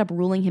police ended up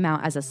ruling him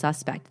out as a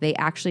suspect. They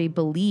actually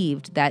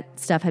believed that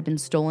stuff had been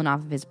stolen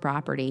off of his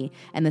property,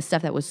 and the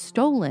stuff that was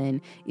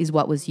stolen is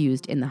what was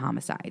used in the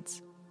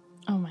homicides.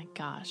 Oh my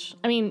gosh.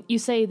 I mean, you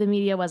say the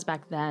media was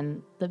back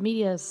then. The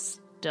media is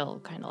still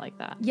kind of like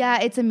that.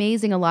 Yeah, it's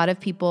amazing. A lot of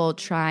people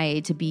try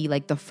to be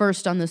the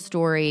first on the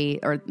story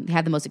or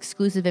have the most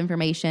exclusive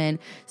information.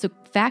 So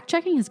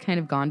fact-checking has kind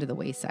of gone to the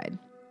wayside.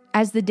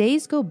 As the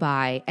days go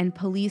by and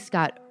police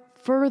got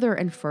further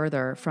and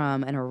further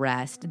from an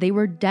arrest, they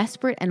were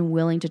desperate and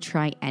willing to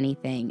try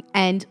anything.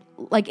 And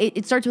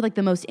it starts with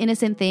the most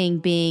innocent thing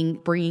being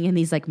bringing in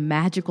these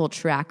magical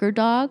tracker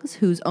dogs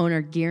whose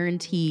owner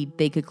guaranteed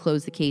they could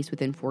close the case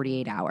within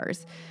 48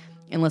 hours.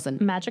 And listen,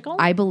 magical?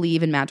 I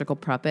believe in magical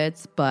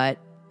puppets, but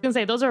I was gonna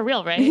say those are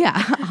real, right?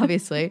 Yeah,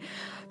 obviously.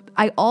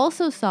 I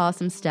also saw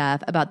some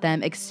stuff about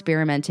them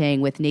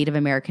experimenting with Native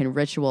American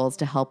rituals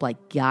to help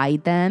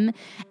guide them.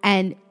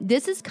 And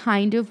this is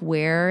kind of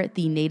where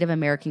the Native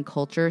American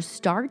culture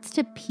starts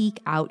to peek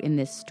out in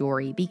this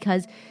story,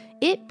 because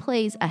it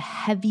plays a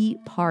heavy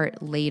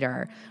part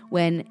later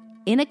when,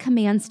 in a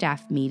command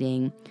staff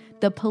meeting,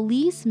 the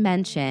police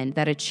mentioned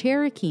that a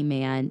Cherokee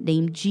man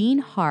named Gene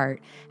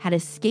Hart had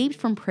escaped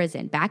from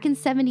prison back in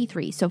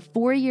 1973, so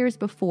 4 years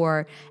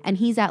before, and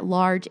he's at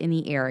large in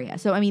the area.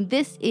 So, I mean,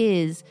 this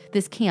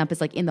camp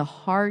is in the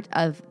heart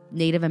of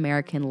Native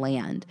American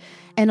land.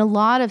 And a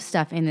lot of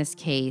stuff in this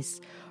case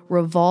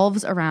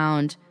revolves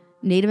around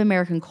Native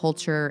American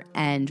culture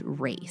and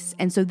race.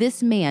 And so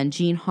this man,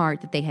 Gene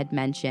Hart, that they had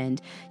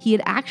mentioned, he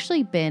had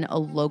actually been a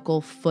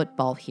local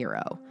football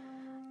hero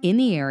in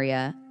the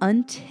area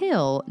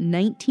until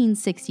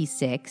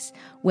 1966,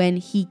 when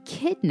he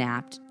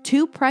kidnapped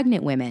 2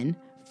 pregnant women,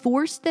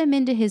 forced them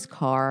into his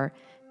car,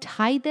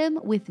 tied them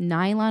with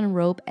nylon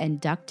rope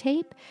and duct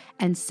tape,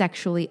 and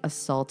sexually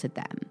assaulted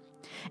them.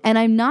 And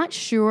I'm not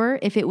sure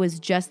if it was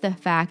just the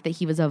fact that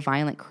he was a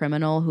violent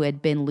criminal who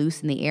had been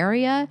loose in the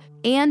area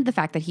and the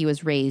fact that he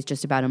was raised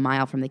just about a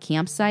mile from the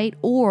campsite,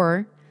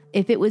 or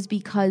if it was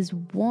because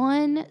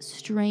one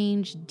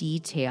strange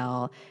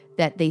detail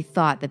that they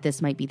thought that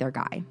this might be their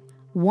guy.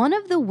 One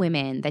of the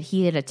women that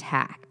he had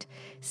attacked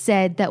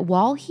said that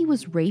while he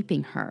was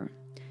raping her,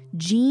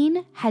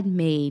 Jean had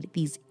made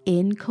these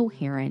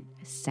incoherent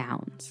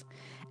sounds.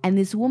 And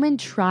this woman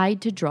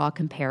tried to draw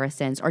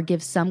comparisons or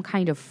give some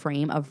kind of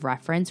frame of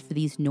reference for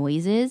these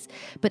noises.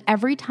 But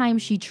every time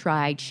she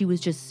tried, she was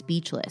just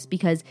speechless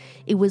because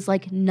it was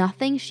like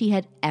nothing she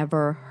had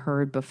ever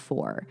heard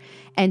before.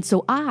 And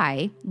so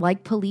I,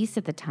 like police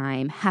at the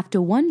time, have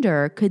to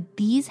wonder, could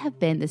these have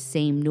been the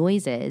same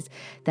noises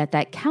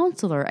that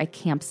counselor at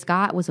Camp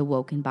Scott was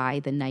awoken by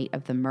the night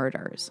of the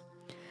murders?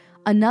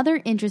 Another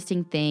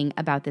interesting thing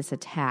about this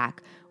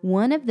attack,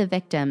 one of the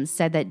victims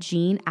said that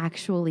Jean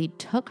actually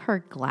took her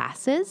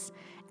glasses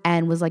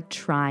and was like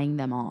trying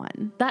them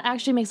on. That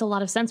actually makes a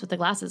lot of sense with the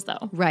glasses,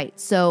 though. Right.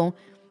 So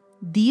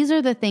these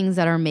are the things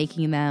that are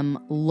making them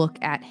look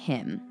at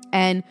him.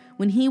 And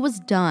when he was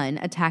done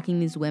attacking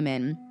these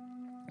women,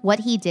 what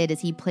he did is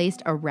he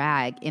placed a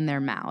rag in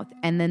their mouth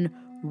and then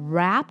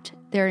wrapped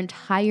their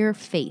entire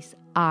face,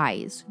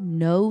 eyes,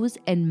 nose,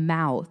 and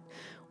mouth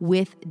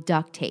with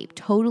duct tape,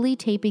 totally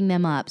taping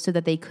them up so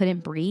that they couldn't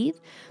breathe,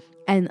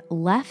 and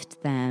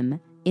left them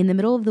in the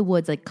middle of the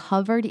woods, like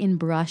covered in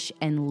brush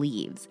and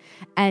leaves.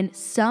 And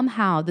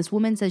somehow, this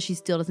woman says she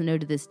still doesn't know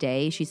to this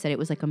day. She said it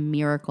was like a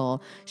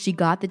miracle. She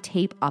got the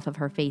tape off of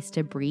her face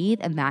to breathe,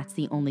 and that's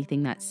the only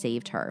thing that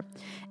saved her.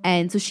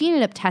 And so she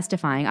ended up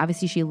testifying.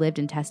 Obviously, she lived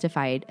and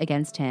testified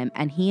against him,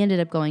 and he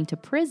ended up going to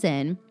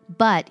prison,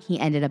 but he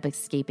ended up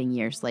escaping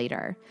years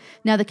later.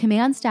 Now, the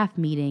command staff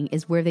meeting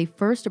is where they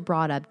first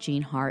brought up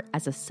Jean Hart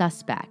as a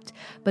suspect,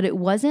 but it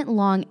wasn't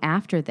long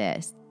after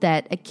this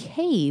that a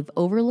cave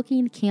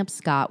overlooking Camp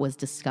Scott was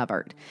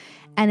discovered,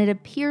 and it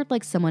appeared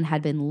like someone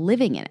had been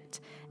living in it.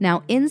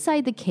 Now,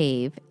 inside the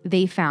cave,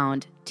 they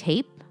found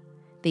tape,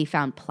 they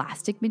found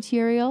plastic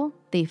material,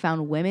 they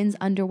found women's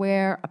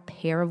underwear, a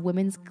pair of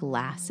women's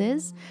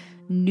glasses,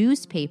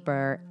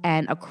 newspaper,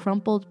 and a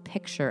crumpled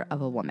picture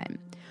of a woman.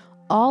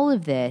 All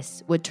of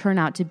this would turn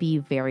out to be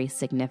very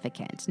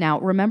significant. Now,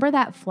 remember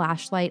that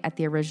flashlight at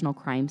the original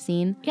crime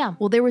scene? Yeah.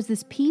 Well, there was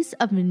this piece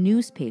of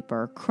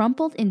newspaper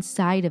crumpled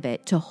inside of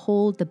it to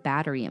hold the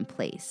battery in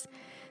place.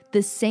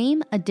 The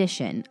same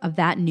edition of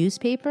that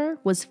newspaper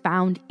was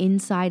found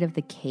inside of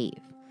the cave.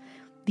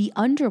 The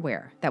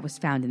underwear that was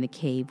found in the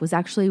cave was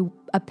actually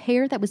a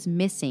pair that was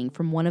missing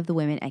from one of the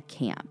women at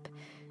camp,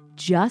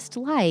 just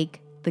like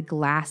the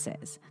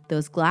glasses.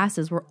 Those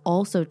glasses were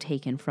also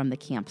taken from the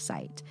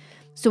campsite.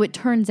 So it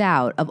turns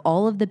out, of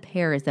all of the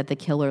pairs that the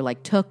killer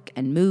took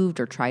and moved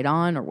or tried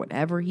on or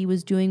whatever he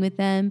was doing with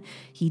them,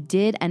 he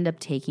did end up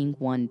taking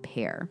one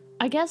pair.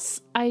 I guess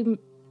I'm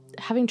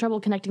having trouble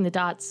connecting the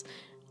dots.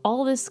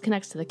 All this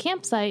connects to the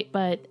campsite,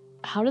 but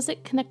how does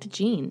it connect to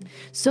Jean?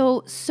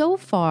 So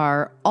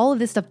far, all of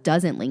this stuff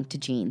doesn't link to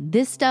Jean.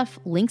 This stuff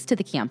links to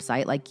the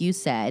campsite, like you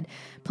said.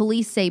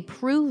 Police say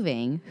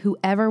proving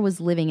whoever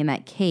was living in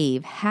that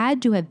cave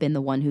had to have been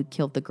the one who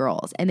killed the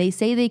girls. And they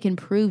say they can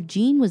prove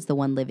Jean was the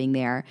one living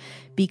there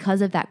because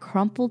of that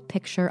crumpled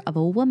picture of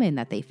a woman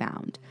that they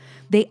found.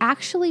 They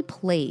actually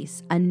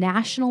place a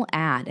national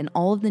ad in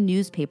all of the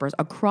newspapers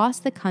across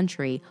the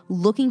country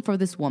looking for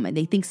this woman.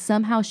 They think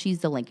somehow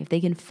she's the link. If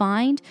they can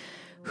find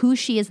who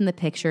she is in the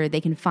picture, they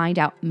can find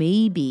out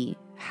maybe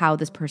how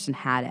this person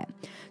had it.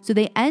 So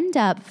they end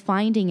up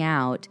finding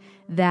out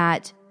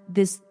that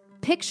this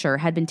picture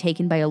had been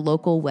taken by a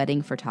local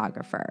wedding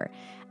photographer.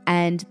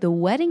 And the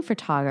wedding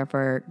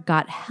photographer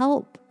got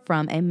help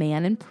from a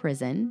man in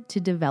prison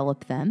to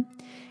develop them.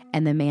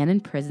 And the man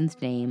in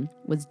prison's name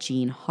was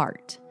Jean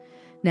Hart.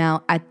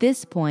 Now, at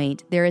this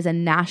point, there is a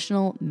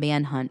national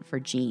manhunt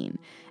for Jean.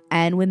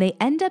 And when they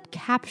end up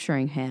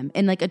capturing him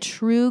in a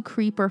true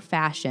creeper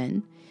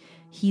fashion,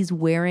 he's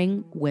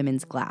wearing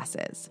women's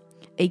glasses,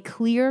 a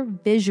clear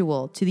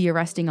visual to the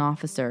arresting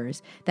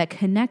officers that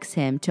connects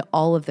him to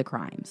all of the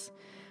crimes.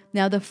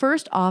 Now, the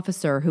first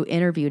officer who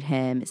interviewed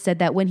him said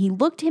that when he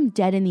looked him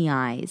dead in the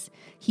eyes,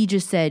 he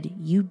just said,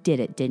 "You did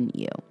it, didn't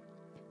you?"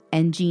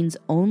 And Jean's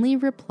only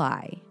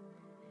reply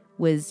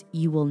was,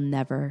 "You will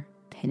never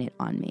pin it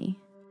on me."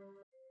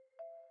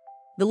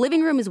 The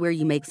living room is where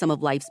you make some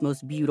of life's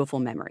most beautiful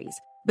memories,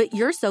 but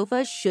your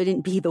sofa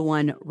shouldn't be the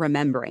one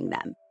remembering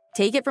them.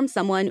 Take it from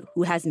someone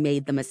who has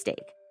made the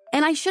mistake.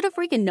 And I should have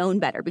freaking known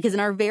better because in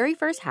our very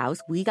first house,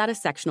 we got a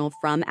sectional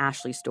from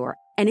Ashley's store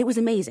and it was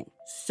amazing.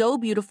 So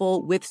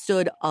beautiful,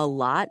 withstood a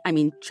lot. I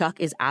mean,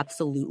 Chuck is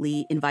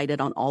absolutely invited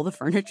on all the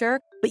furniture,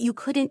 but you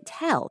couldn't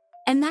tell.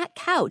 And that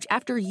couch,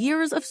 after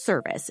years of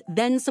service,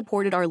 then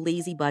supported our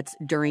lazy butts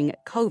during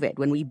COVID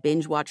when we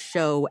binge watched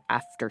show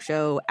after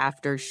show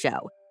after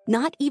show.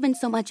 Not even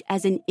so much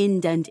as an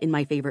indent in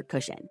my favorite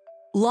cushion.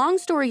 Long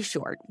story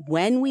short,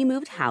 when we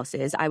moved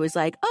houses, I was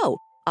like, oh,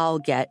 I'll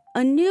get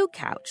a new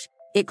couch.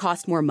 It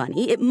costs more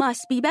money. It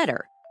must be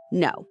better.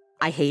 No,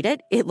 I hate it.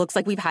 It looks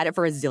like we've had it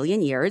for a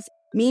zillion years.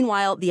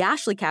 Meanwhile, the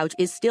Ashley couch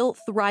is still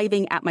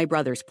thriving at my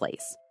brother's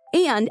place.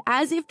 And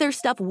as if their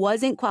stuff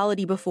wasn't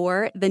quality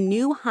before, the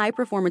new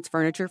high-performance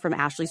furniture from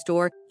Ashley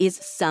Store is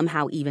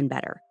somehow even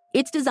better.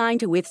 It's designed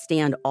to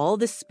withstand all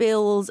the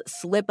spills,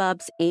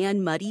 slip-ups,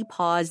 and muddy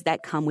paws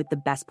that come with the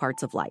best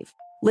parts of life.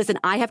 Listen,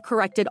 I have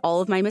corrected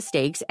all of my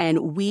mistakes,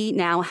 and we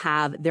now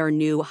have their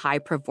new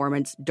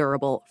high-performance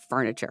durable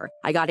furniture.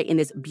 I got it in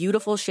this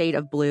beautiful shade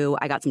of blue.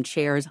 I got some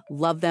chairs.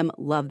 Love them,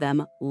 love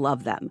them,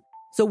 love them.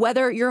 So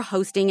whether you're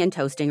hosting and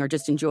toasting or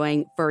just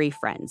enjoying furry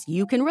friends,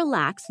 you can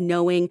relax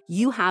knowing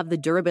you have the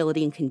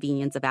durability and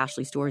convenience of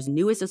Ashley Store's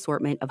newest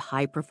assortment of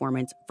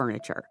high-performance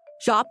furniture.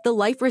 Shop the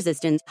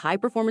life-resistant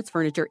high-performance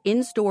furniture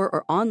in-store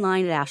or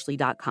online at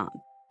ashley.com.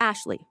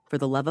 Ashley, for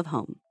the love of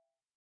home.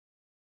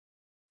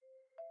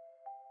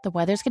 The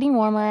weather's getting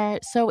warmer,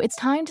 so it's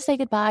time to say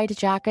goodbye to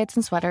jackets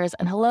and sweaters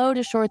and hello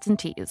to shorts and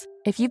tees.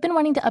 If you've been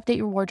wanting to update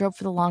your wardrobe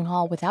for the long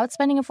haul without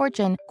spending a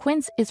fortune,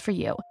 Quince is for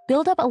you.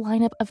 Build up a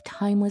lineup of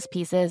timeless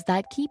pieces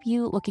that keep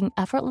you looking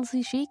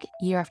effortlessly chic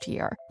year after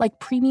year.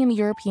 Like premium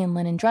European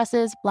linen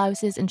dresses,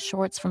 blouses, and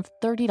shorts from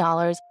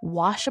 $30,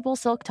 washable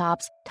silk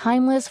tops,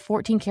 timeless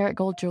 14-karat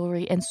gold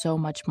jewelry, and so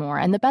much more.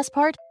 And the best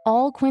part?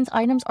 All Quince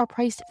items are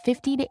priced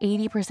 50 to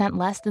 80%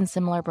 less than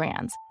similar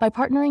brands. By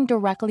partnering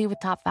directly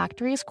with top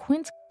factories,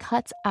 Quince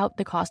cuts out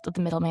the cost of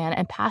the middleman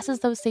and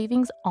passes those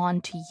savings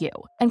on to you.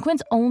 And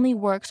Quince only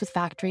works with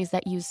factories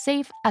that use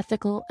safe,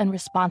 ethical, and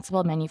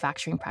responsible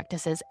manufacturing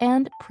practices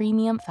and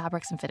premium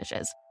fabrics and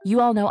finishes. You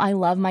all know I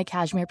love my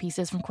cashmere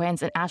pieces from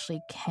Quince, and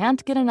Ashley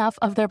can't get enough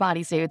of their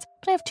bodysuits.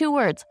 But I have two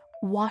words: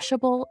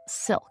 washable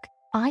silk.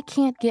 I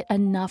can't get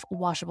enough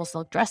washable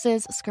silk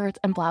dresses, skirts,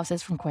 and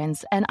blouses from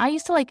Quince, and I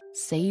used to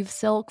save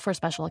silk for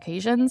special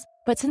occasions.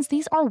 But since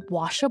these are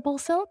washable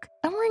silk,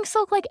 I'm wearing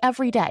silk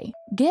every day.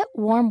 Get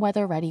warm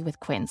weather ready with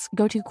Quince.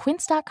 Go to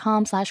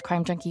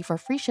quince.com/crimejunkie for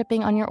free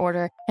shipping on your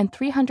order and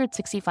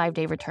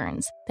 365-day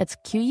returns. That's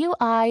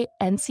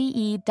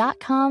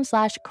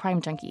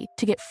QUINCE.com/crimejunkie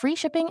to get free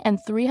shipping and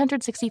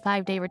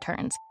 365-day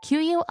returns.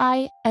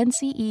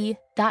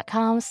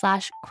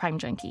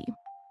 QUINCE.com/crimejunkie.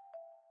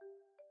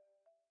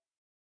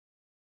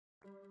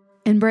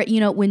 And Britt,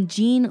 when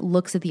Gene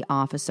looks at the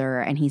officer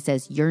and he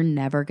says, "You're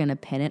never going to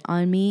pin it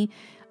on me,"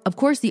 of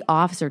course, the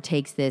officer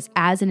takes this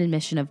as an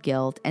admission of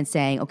guilt and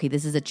saying, okay,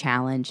 this is a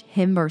challenge,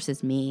 him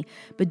versus me.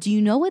 But do you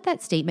know what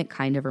that statement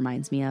kind of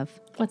reminds me of?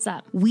 What's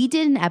that? We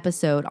did an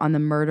episode on the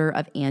murder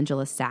of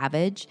Angela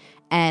Savage,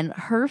 and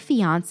her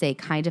fiance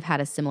kind of had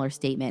a similar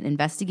statement.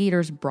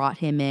 Investigators brought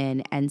him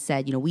in and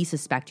said, we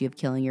suspect you of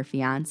killing your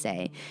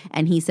fiance.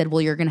 And he said,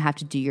 well, you're going to have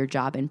to do your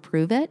job and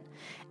prove it.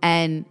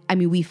 And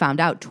we found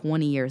out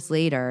 20 years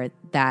later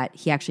that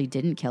he actually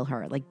didn't kill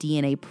her.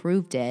 DNA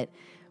proved it.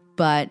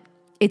 But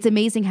it's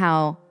amazing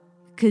how,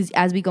 because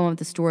as we go on with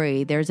the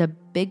story, there's a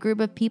big group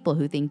of people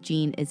who think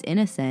Gene is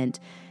innocent,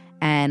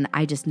 and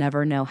I just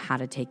never know how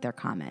to take their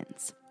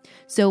comments.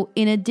 So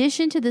in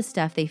addition to the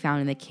stuff they found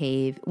in the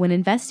cave, when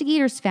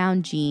investigators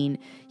found Gene,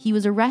 he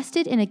was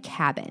arrested in a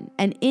cabin.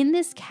 And in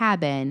this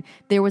cabin,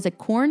 there was a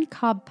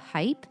corncob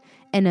pipe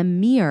and a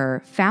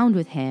mirror found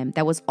with him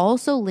that was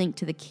also linked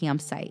to the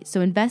campsite. So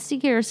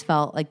investigators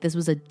felt like this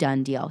was a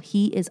done deal.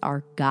 He is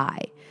our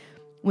guy.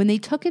 When they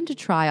took him to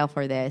trial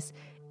for this,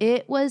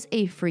 it was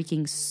a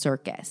freaking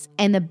circus.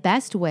 And the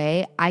best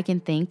way I can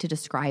think to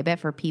describe it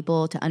for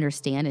people to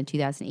understand in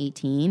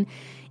 2018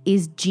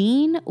 is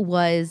Gene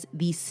was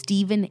the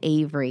Stephen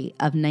Avery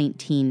of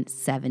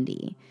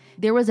 1970.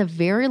 There was a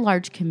very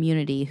large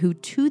community who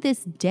to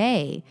this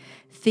day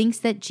thinks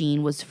that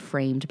Gene was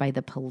framed by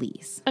the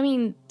police.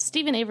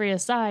 Stephen Avery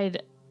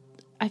aside,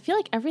 I feel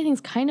like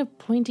everything's kind of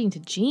pointing to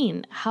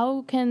Gene.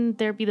 How can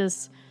there be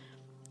this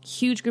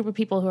huge group of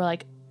people who are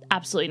like,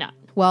 absolutely not?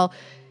 Well,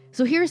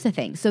 so here's the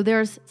thing. So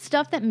there's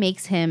stuff that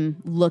makes him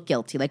look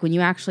guilty. When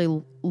you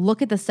actually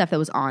look at the stuff that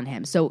was on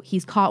him. So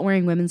he's caught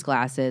wearing women's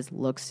glasses,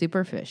 looks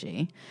super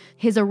fishy.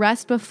 His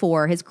arrest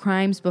before, his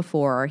crimes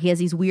before, he has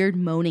these weird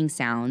moaning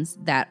sounds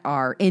that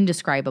are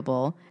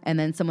indescribable. And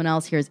then someone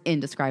else hears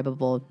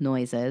indescribable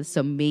noises.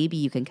 So maybe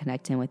you can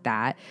connect him with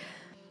that.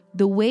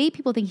 The way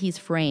people think he's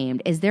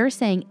framed is they're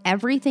saying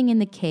everything in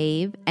the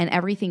cave and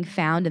everything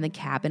found in the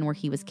cabin where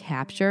he was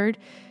captured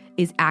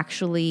is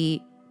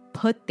actually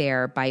put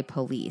there by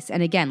police.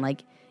 And again,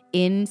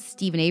 in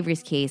Stephen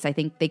Avery's case, I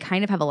think they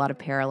kind of have a lot of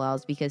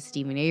parallels because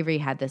Stephen Avery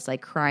had this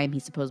crime he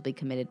supposedly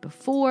committed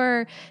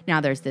before.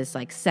 Now there's this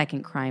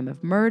second crime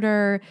of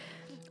murder.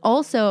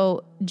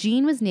 Also,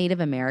 Gene was Native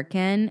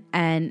American,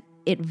 and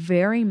it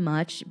very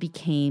much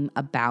became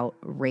about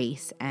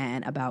race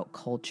and about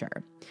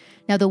culture.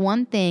 Now, the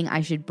one thing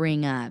I should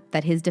bring up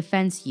that his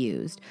defense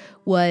used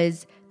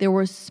was there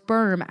was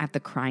sperm at the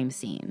crime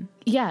scene.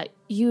 Yeah,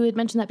 you had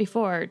mentioned that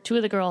before. 2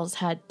 of the girls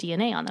had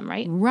DNA on them,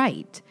 right?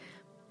 Right.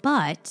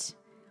 But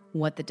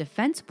what the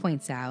defense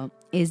points out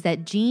is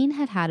that Gene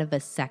had had a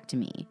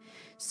vasectomy.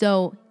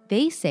 So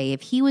they say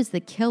if he was the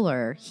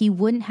killer, he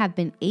wouldn't have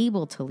been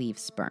able to leave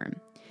sperm.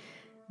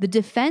 The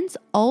defense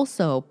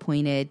also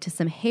pointed to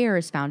some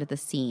hairs found at the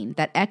scene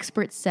that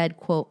experts said,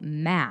 quote,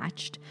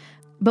 matched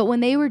But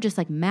when they were just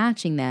like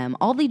matching them,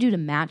 all they do to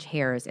match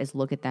hairs is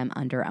look at them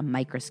under a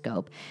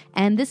microscope.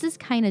 And this is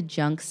kind of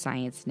junk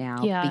science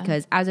now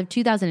because as of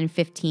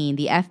 2015,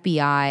 the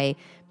FBI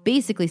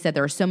basically said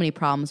there were so many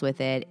problems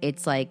with it.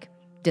 It's like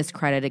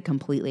discredited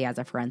completely as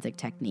a forensic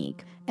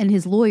technique. And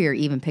his lawyer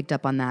even picked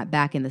up on that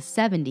back in the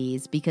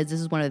 70s because this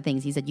is one of the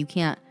things he said, you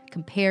can't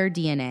compare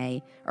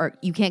DNA or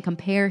you can't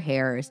compare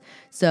hairs.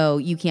 So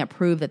you can't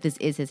prove that this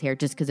is his hair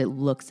just because it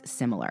looks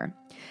similar.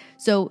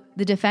 So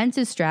the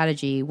defense's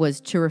strategy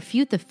was to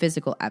refute the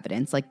physical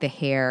evidence, like the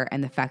hair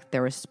and the fact that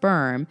there was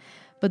sperm,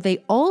 but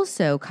they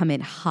also come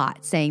in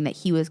hot, saying that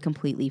he was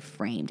completely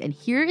framed. And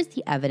here is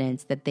the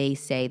evidence that they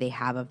say they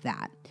have of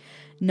that.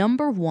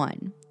 Number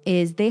one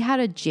is they had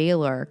a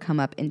jailer come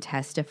up and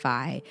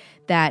testify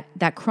that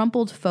that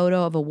crumpled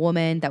photo of a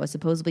woman that was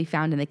supposedly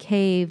found in the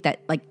cave,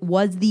 that like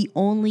was the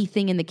only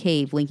thing in the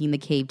cave linking the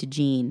cave to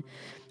Jean.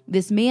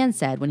 This man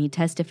said when he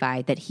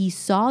testified that he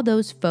saw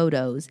those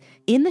photos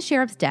in the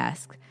sheriff's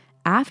desk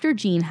after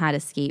Jean had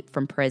escaped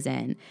from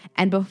prison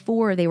and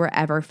before they were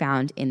ever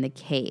found in the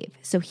cave.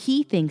 So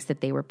he thinks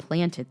that they were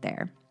planted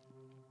there.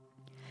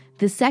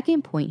 The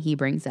second point he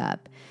brings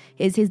up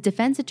is his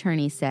defense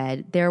attorney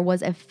said there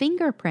was a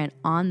fingerprint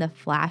on the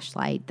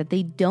flashlight that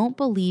they don't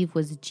believe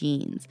was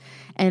Jean's.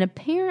 And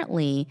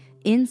apparently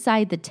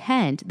inside the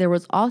tent, there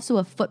was also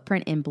a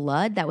footprint in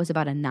blood that was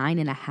about a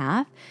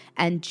 9.5,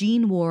 and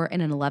Jean wore an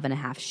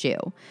 11.5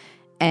 shoe.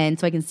 And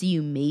so I can see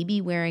you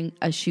maybe wearing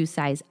a shoe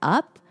size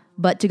up,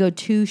 but to go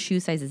 2 shoe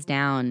sizes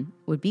down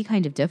would be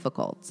kind of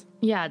difficult.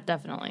 Yeah,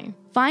 definitely.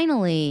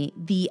 Finally,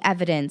 the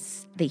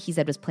evidence that he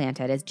said was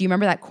planted is, do you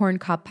remember that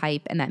corncob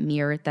pipe and that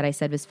mirror that I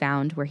said was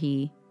found where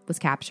he was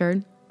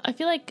captured? I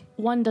feel like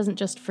one doesn't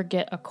just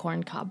forget a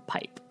corncob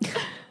pipe.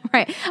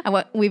 Right.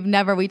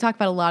 We talk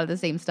about a lot of the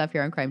same stuff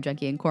here on Crime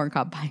Junkie, and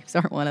corncob pipes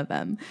aren't one of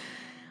them.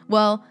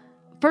 Well,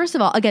 first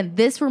of all, again,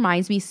 this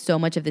reminds me so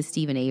much of the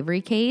Stephen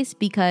Avery case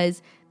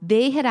because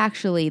they had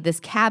actually, this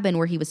cabin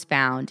where he was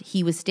found,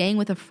 he was staying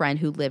with a friend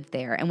who lived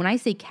there. And when I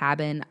say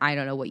cabin, I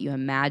don't know what you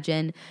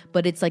imagine,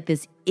 but it's like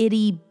this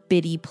itty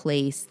bitty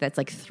place that's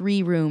like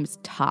 3 rooms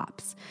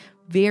tops,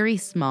 very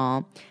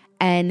small.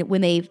 And when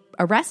they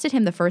arrested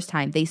him the first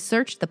time, they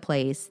searched the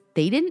place.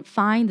 They didn't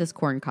find this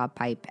corncob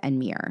pipe and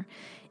mirror.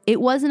 It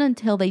wasn't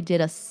until they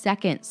did a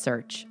second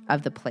search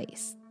of the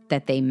place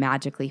that they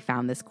magically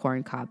found this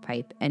corncob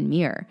pipe and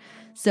mirror.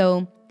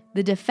 So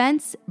the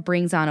defense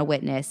brings on a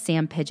witness,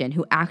 Sam Pigeon,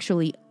 who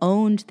actually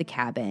owned the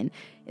cabin.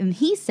 And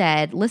he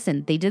said,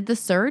 listen, they did the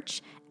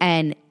search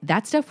and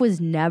that stuff was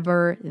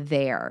never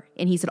there.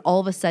 And he said all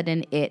of a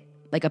sudden it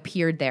like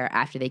appeared there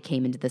after they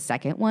came into the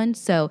second one.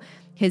 So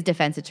his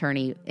defense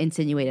attorney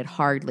insinuated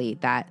hardly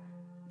that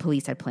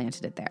police had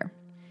planted it there.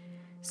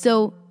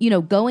 So,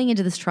 going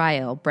into this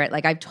trial, Britt,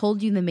 like I've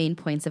told you the main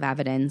points of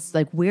evidence,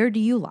 like where do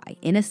you lie?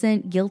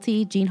 Innocent,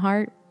 guilty, Jean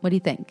Hart? What do you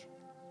think?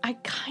 I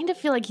kind of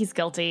feel like he's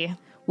guilty.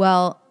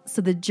 Well,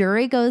 so the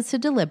jury goes to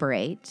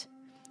deliberate.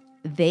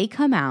 They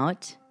come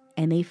out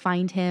and they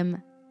find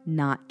him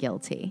not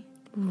guilty.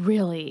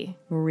 Really?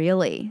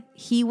 Really.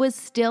 He was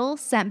still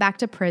sent back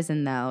to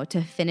prison, though,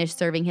 to finish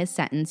serving his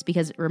sentence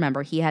because,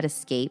 remember, he had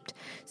escaped.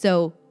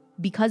 So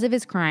because of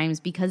his crimes,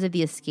 because of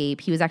the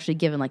escape, he was actually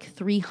given like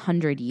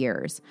 300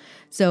 years.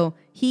 So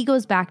he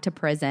goes back to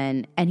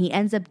prison and he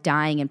ends up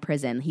dying in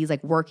prison. He's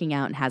like working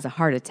out and has a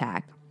heart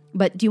attack.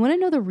 But do you want to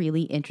know the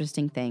really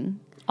interesting thing?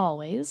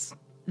 Always.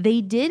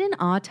 They did an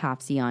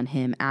autopsy on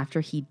him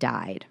after he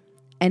died,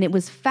 and it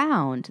was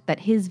found that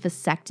his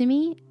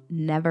vasectomy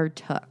never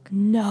took.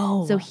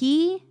 No. So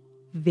he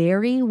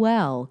very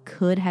well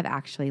could have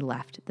actually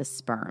left the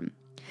sperm.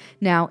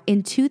 Now,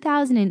 in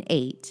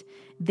 2008,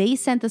 they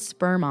sent the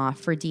sperm off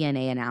for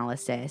DNA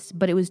analysis,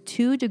 but it was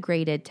too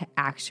degraded to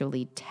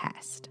actually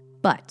test.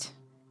 But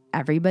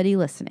everybody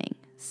listening,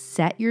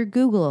 set your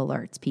Google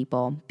alerts,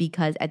 people,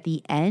 because at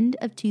the end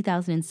of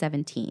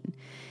 2017,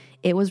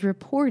 it was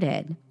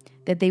reported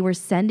that they were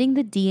sending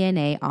the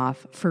DNA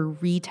off for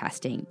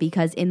retesting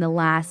because in the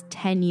last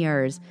 10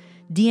 years,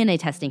 DNA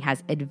testing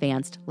has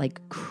advanced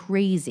like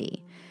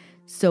crazy.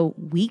 So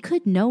we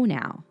could know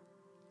now,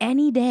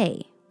 any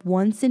day,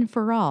 once and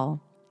for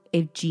all,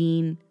 if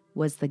Jean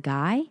was the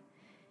guy,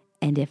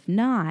 and if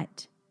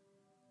not,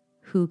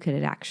 who could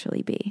it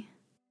actually be?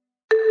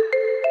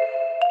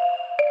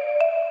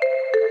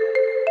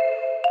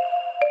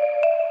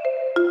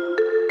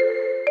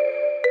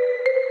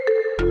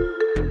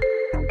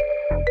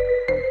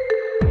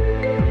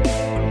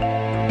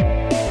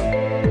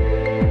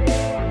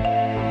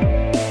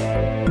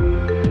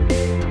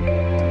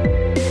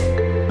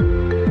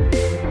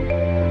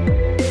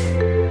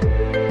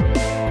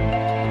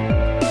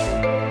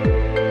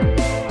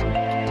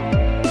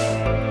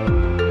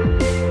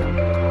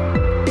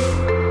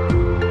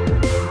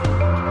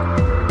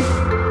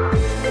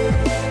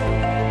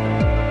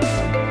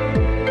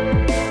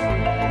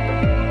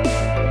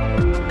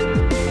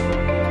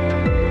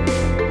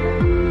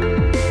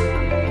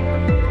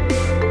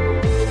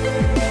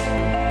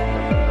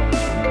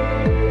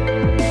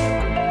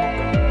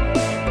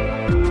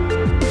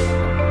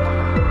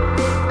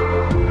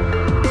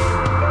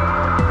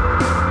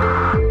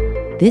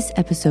 This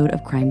episode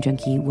of Crime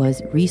Junkie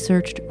was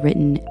researched,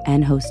 written,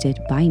 and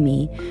hosted by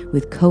me,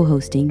 with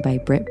co-hosting by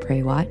Britt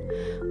Praywat.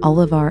 All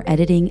of our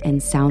editing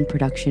and sound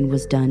production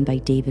was done by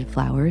David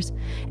Flowers,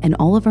 and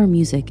all of our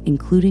music,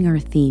 including our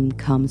theme,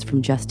 comes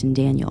from Justin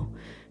Daniel.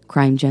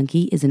 Crime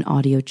Junkie is an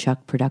Audio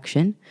Chuck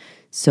production.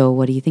 So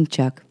what do you think,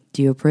 Chuck?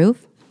 Do you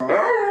approve?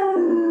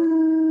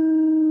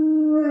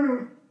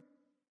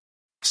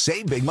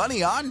 Save big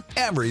money on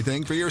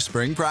everything for your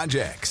spring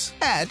projects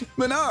at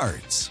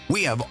Menards.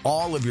 We have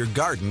all of your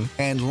garden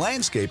and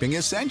landscaping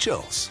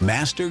essentials.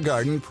 Master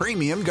Garden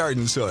Premium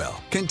Garden Soil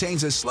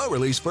contains a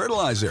slow-release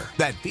fertilizer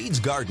that feeds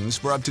gardens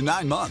for up to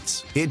 9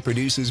 months. It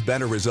produces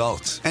better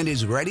results and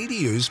is ready to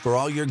use for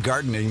all your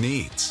gardening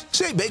needs.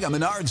 Save big on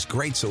Menards'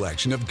 great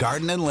selection of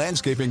garden and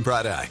landscaping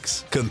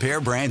products.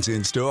 Compare brands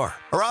in store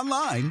or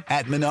online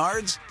at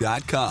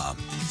menards.com.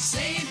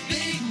 Save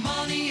big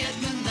money at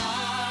Menards.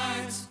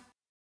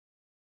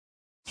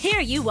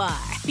 Here you are,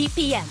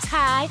 BPMs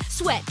high,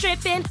 sweat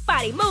dripping,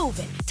 body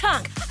moving,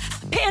 tongue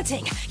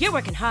panting. You're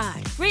working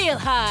hard, real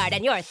hard,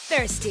 and you're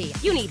thirsty.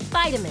 You need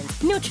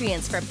vitamins,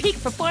 nutrients for peak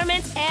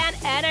performance and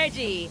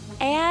energy.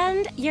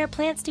 And your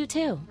plants do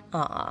too.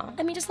 Aw,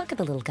 I mean, just look at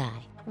the little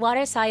guy.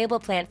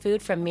 Water-soluble plant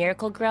food from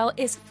Miracle-Gro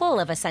is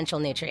full of essential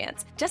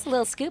nutrients. Just a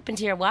little scoop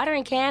into your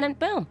watering can and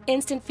boom,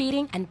 instant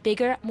feeding and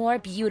bigger, more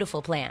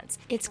beautiful plants.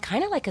 It's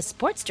kind of like a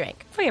sports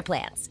drink for your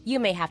plants. You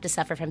may have to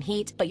suffer from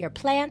heat, but your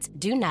plants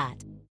do not.